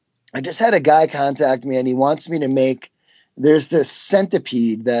I just had a guy contact me, and he wants me to make. There's this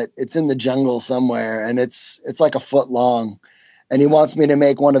centipede that it's in the jungle somewhere, and it's like a foot long, and he wants me to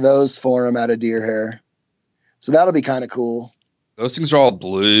make one of those for him out of deer hair. So that'll be kind of cool. Those things are all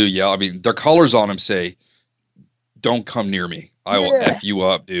blue. Yeah, I mean, their colors on them say, "Don't come near me. I will F you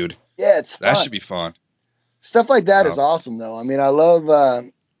up, dude." Yeah, it's fun. That should be fun. Stuff like that is awesome, though. I mean, I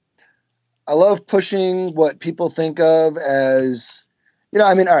love pushing what people think of as,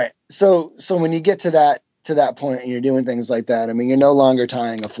 I mean, all right. So when you get to that point and you're doing things like that, I mean, you're no longer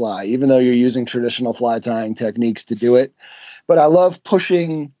tying a fly, even though you're using traditional fly tying techniques to do it. But I love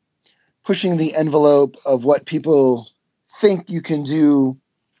pushing the envelope of what people think you can do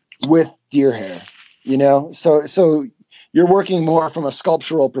with deer hair, So you're working more from a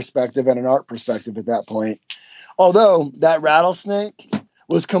sculptural perspective and an art perspective at that point. Although that rattlesnake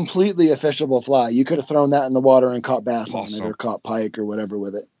was completely a fishable fly. You could have thrown that in the water and caught bass on it, or caught pike or whatever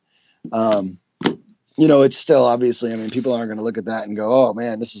with it. It's still, obviously, I mean, people aren't going to look at that and go, "Oh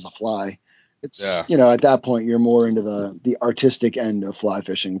man, this is a fly." It's, at that point you're more into the artistic end of fly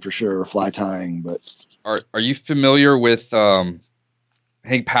fishing for sure, or fly tying. But are you familiar with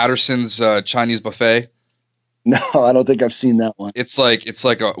Hank Patterson's Chinese buffet? No, I don't think I've seen that one. It's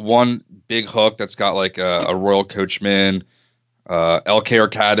like a one big hook that's got like a Royal Coachman, LK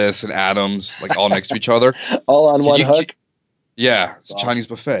Orcadis and Adams, like all next to each other. All on one hook? Yeah, it's a Chinese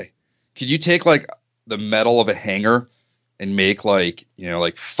buffet. Could you take like the metal of a hanger and make like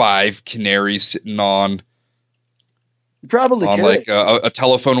 5 canaries sitting on? You probably could. Like a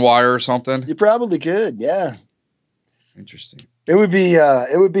telephone wire or something? You probably could, yeah. Interesting. It would be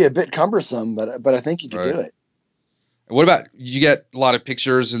a bit cumbersome, but I think you could do it. What about, you get a lot of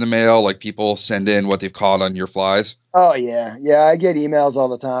pictures in the mail, like people send in what they've caught on your flies? Oh yeah. Yeah. I get emails all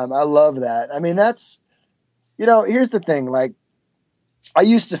the time. I love that. I mean, that's, here's the thing. Like I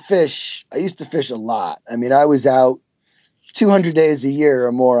used to fish a lot. I mean, I was out 200 days a year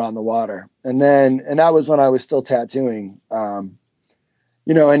or more on the water. And that was when I was still tattooing. And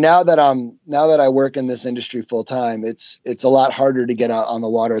now that I work in this industry full time, it's a lot harder to get out on the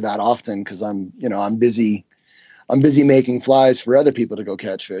water that often, 'cause I'm busy making flies for other people to go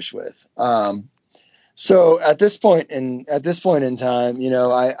catch fish with. So at this point in time,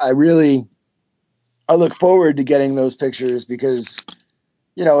 I look forward to getting those pictures, because,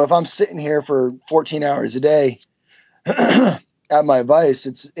 if I'm sitting here for 14 hours a day at my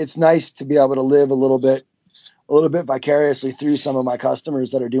vise, it's nice to be able to live a little bit vicariously through some of my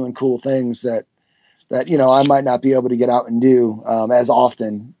customers that are doing cool things that I might not be able to get out and do as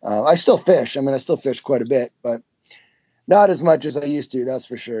often. I still fish. I mean, I still fish quite a bit, but not as much as I used to, that's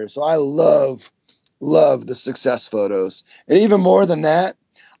for sure. So I love the success photos. And even more than that,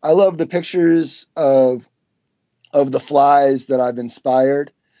 I love the pictures of the flies that I've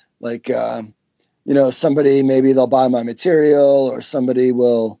inspired. Like, somebody, maybe they'll buy my material, or somebody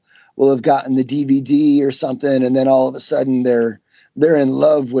will have gotten the DVD or something, and then all of a sudden they're in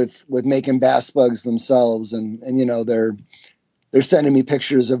love with making bass bugs themselves, and they're sending me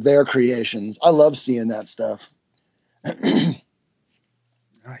pictures of their creations. I love seeing that stuff.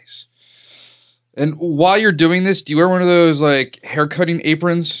 Nice. And while you're doing this, do you wear one of those like hair cutting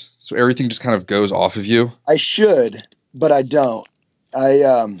aprons so everything just kind of goes off of you? I should, but I don't.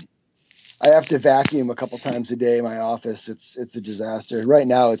 I have to vacuum a couple times a day in my office. It's a disaster. Right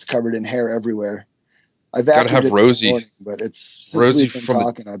now it's covered in hair everywhere. I vacuumed gotta have it Rosie. this morning, but it's since Rosie we've been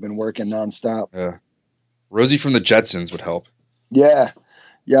talking, I've been working nonstop. Yeah. Rosie from the Jetsons would help. Yeah.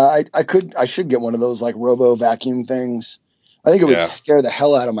 Yeah, I should get one of those like robo vacuum things. I think it would scare the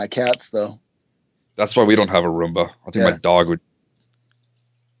hell out of my cats, though. That's why we don't have a Roomba. I think my dog would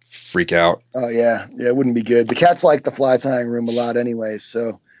freak out. Oh yeah, it wouldn't be good. The cats like the fly tying room a lot, anyway,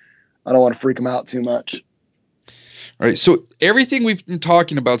 so I don't want to freak them out too much. All right. So everything we've been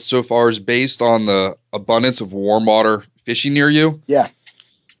talking about so far is based on the abundance of warm water fishing near you. Yeah.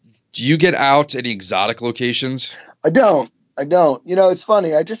 Do you get out any exotic locations? I don't. You know, it's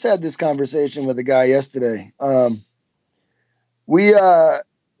funny. I just had this conversation with a guy yesterday. You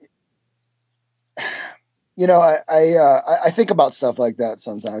know, I think about stuff like that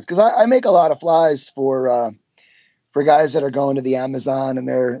sometimes because I make a lot of flies for guys that are going to the Amazon and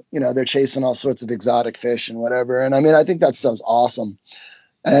they're chasing all sorts of exotic fish and whatever. And I mean, I think that stuff's awesome.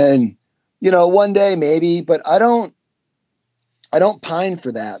 And, you know, one day maybe, but I don't pine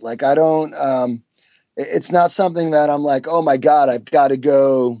for that. Like it's not something that I'm like, oh my God, I've got to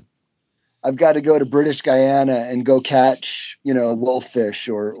go to British Guyana and go catch, you know, wolffish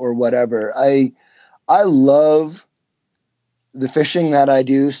or whatever. I love the fishing that I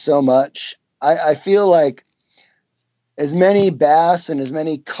do so much. I feel like as many bass and as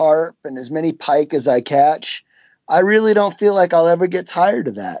many carp and as many pike as I catch, I really don't feel like I'll ever get tired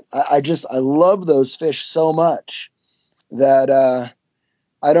of that. I love those fish so much that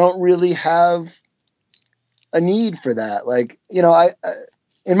I don't really have a need for that. Like, you know, I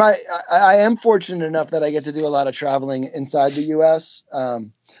am fortunate enough that I get to do a lot of traveling inside the US.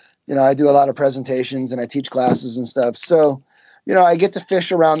 You know, I do a lot of presentations and I teach classes and stuff. So, you know, I get to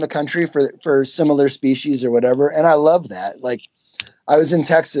fish around the country for similar species or whatever. And I love that. Like I was in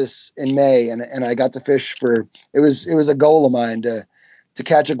Texas in May and I got to fish it was a goal of mine to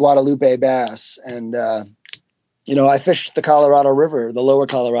catch a Guadalupe bass. And, you know, I fished the Colorado River, the lower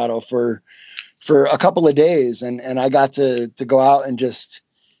Colorado for a couple of days. And I got to go out and just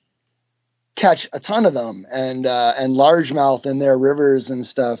catch a ton of them and largemouth in their rivers and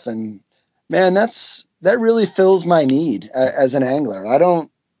stuff. And man, that really fills my need as an angler. I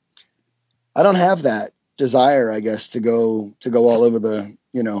don't have that desire, I guess, to go all over the,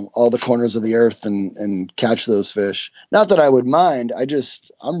 you know, all the corners of the earth and catch those fish. Not that I would mind.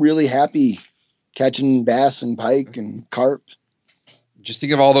 I'm really happy catching bass and pike and carp. Just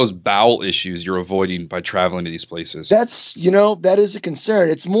think of all those bowel issues you're avoiding by traveling to these places. That is a concern.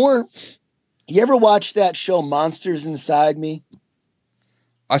 It's more, you ever watch that show Monsters Inside Me?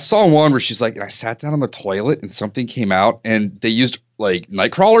 I saw one where she's like, and I sat down on the toilet and something came out and they used like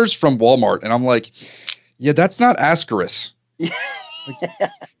night crawlers from Walmart. And I'm like, yeah, that's not Ascaris.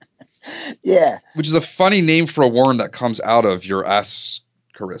 Yeah. Which is a funny name for a worm that comes out of your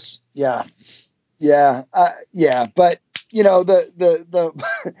Ascaris. Yeah. Yeah. Yeah. But you know,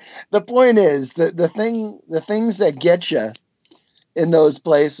 the point is the things that get you in those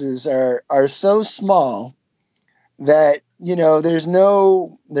places are so small that, you know, there's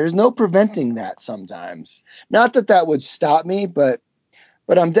no preventing that sometimes. Not that would stop me, but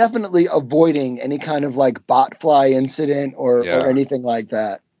I'm definitely avoiding any kind of like botfly incident or anything like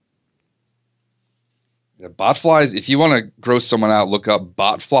that. Yeah, botflies, if you want to gross someone out, look up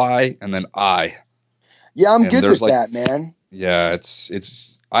botfly and then eye. Yeah, I'm good with that, man. Yeah,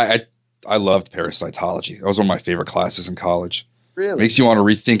 I loved parasitology. That was one of my favorite classes in college. Really? Makes you want to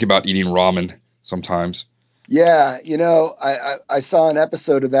rethink about eating ramen sometimes. Yeah, you know, I saw an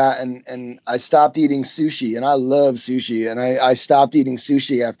episode of that and I stopped eating sushi, and I love sushi, and I stopped eating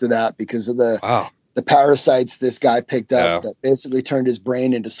sushi after that because of the parasites this guy picked up that basically turned his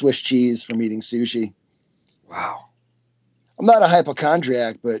brain into Swiss cheese from eating sushi. Wow. I'm not a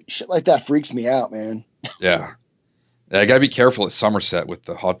hypochondriac, but shit like that freaks me out, man. Yeah. I got to be careful at Somerset with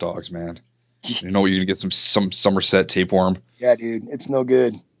the hot dogs, man. You know, you're going to get some Somerset tapeworm. Yeah, dude, it's no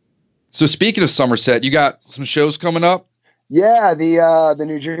good. So speaking of Somerset, you got some shows coming up? Yeah, the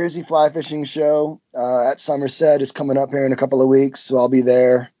New Jersey Fly Fishing Show at Somerset is coming up here in a couple of weeks, so I'll be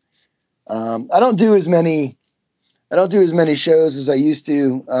there. I don't do as many shows as I used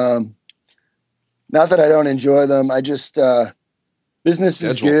to. Not that I don't enjoy them. I just business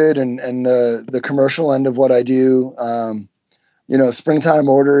is good, and the commercial end of what I do. You know, springtime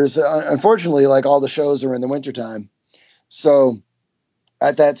orders. Unfortunately, like all the shows are in the wintertime. So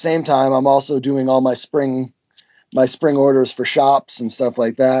at that same time, I'm also doing all my spring orders for shops and stuff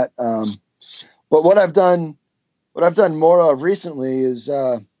like that. But what I've done more of recently is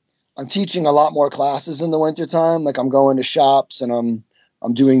I'm teaching a lot more classes in the wintertime. Like I'm going to shops and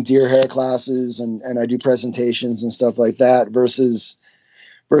I'm doing deer hair classes and I do presentations and stuff like that versus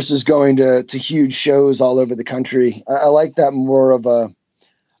going to huge shows all over the country. I like that more of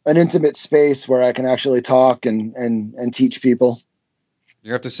an intimate space where I can actually talk and teach people.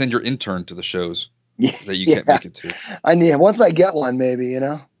 You have to send your intern to the shows that you can't make it to. I need, once I get one, maybe, you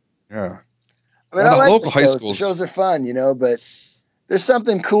know? Yeah. I mean, I like local high schools. The shows are fun, you know, but there's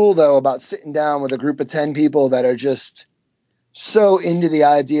something cool though about sitting down with a group of 10 people that are just so into the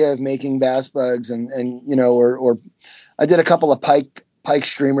idea of making bass bugs and you know, or I did a couple of pike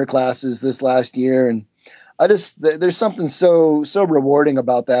streamer classes this last year, and there's something so rewarding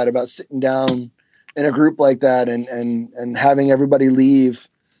about that, about sitting down in a group like that and having everybody leave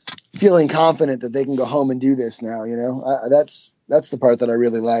feeling confident that they can go home and do this now. You know, that's the part that I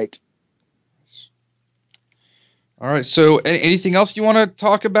really like. All right. So anything else you want to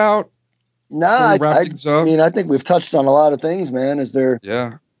talk about? Nah, I mean, I think we've touched on a lot of things, man. Is there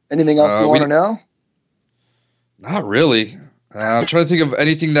anything else you want to know? Not really. I'm trying to think of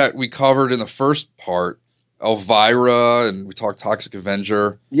anything that we covered in the first part. Elvira, and we talked Toxic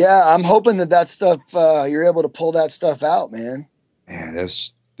Avenger. Yeah, I'm hoping that stuff, you're able to pull that stuff out, man. Man,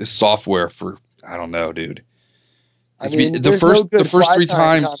 this software for, I don't know, dude. I mean, the first 3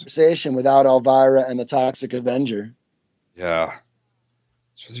 times conversation without Elvira and the Toxic Avenger. Yeah.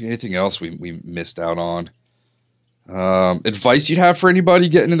 Is there anything else we missed out on? Advice you'd have for anybody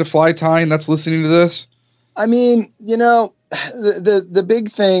getting into fly tying that's listening to this? I mean, you know, the big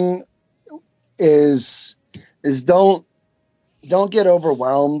thing is don't get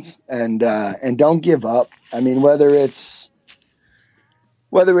overwhelmed and don't give up. I mean, whether it's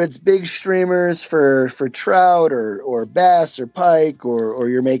big streamers for trout or bass or pike or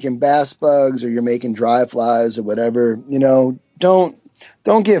you're making bass bugs or you're making dry flies or whatever, you know, don't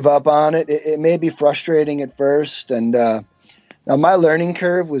give up on it. It may be frustrating at first, and now my learning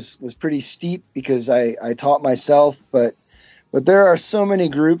curve was pretty steep because I taught myself, but there are so many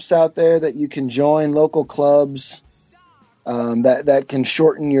groups out there that you can join, local clubs that can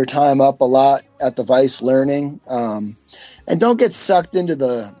shorten your time up a lot at the Vice learning. And don't get sucked into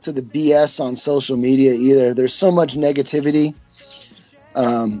the BS on social media either. There's so much negativity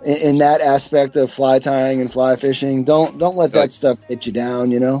in that aspect of fly tying and fly fishing. Don't let that stuff get you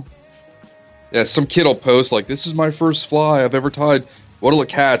down, you know? Yeah, some kid will post like, "This is my first fly I've ever tied. What'll it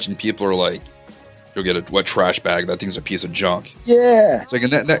catch?" And people are like, "You'll get a wet trash bag. That thing's a piece of junk." Yeah. It's like,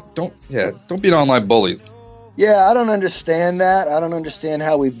 don't be an online bully. Yeah, I don't understand that. I don't understand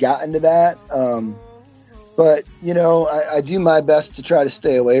how we've gotten to that. But, you know, I do my best to try to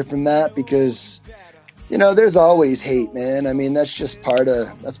stay away from that because, you know, there's always hate, man. I mean, that's just part of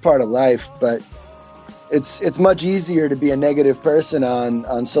life. But it's much easier to be a negative person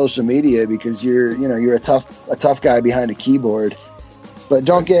on social media because you're a tough guy behind a keyboard. But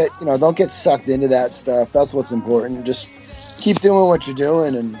don't get sucked into that stuff. That's what's important. Just keep doing what you're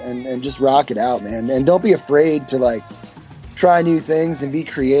doing and just rock it out, man. And don't be afraid to like try new things and be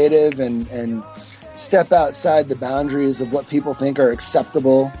creative and step outside the boundaries of what people think are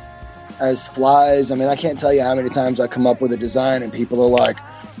acceptable as flies. I mean, I can't tell you how many times I come up with a design and people are like,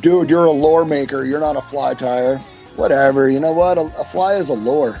 "Dude, you're a lure maker. You're not a fly tyer." Whatever. You know what? A fly is a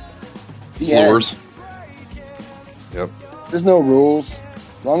lure. The Lures. End. Yep. There's no rules.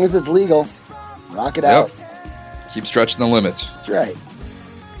 As long as it's legal, rock it out. Keep stretching the limits. That's right.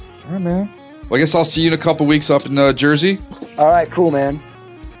 All right, man. Well, I guess I'll see you in a couple weeks up in Jersey. All right, cool, man.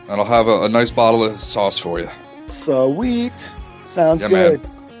 And I'll have a nice bottle of sauce for you. Sweet. Sounds good.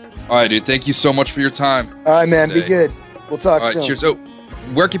 Man. All right, dude. Thank you so much for your time. All right, man. Today. Be good. We'll talk soon. Cheers. Oh,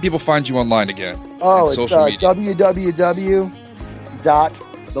 where can people find you online again? Oh, it's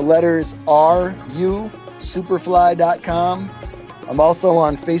www.rusuperfly.com. I'm also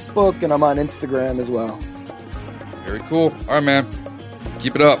on Facebook and I'm on Instagram as well. Very cool. All right, man.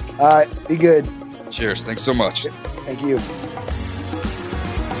 Keep it up. All right. Be good. Cheers. Thanks so much. Thank you.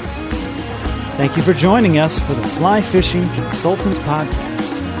 Thank you for joining us for the Fly Fishing Consultant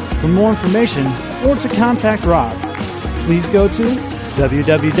Podcast. For more information or to contact Rob, please go to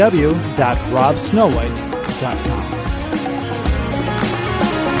www.robsnowhite.com.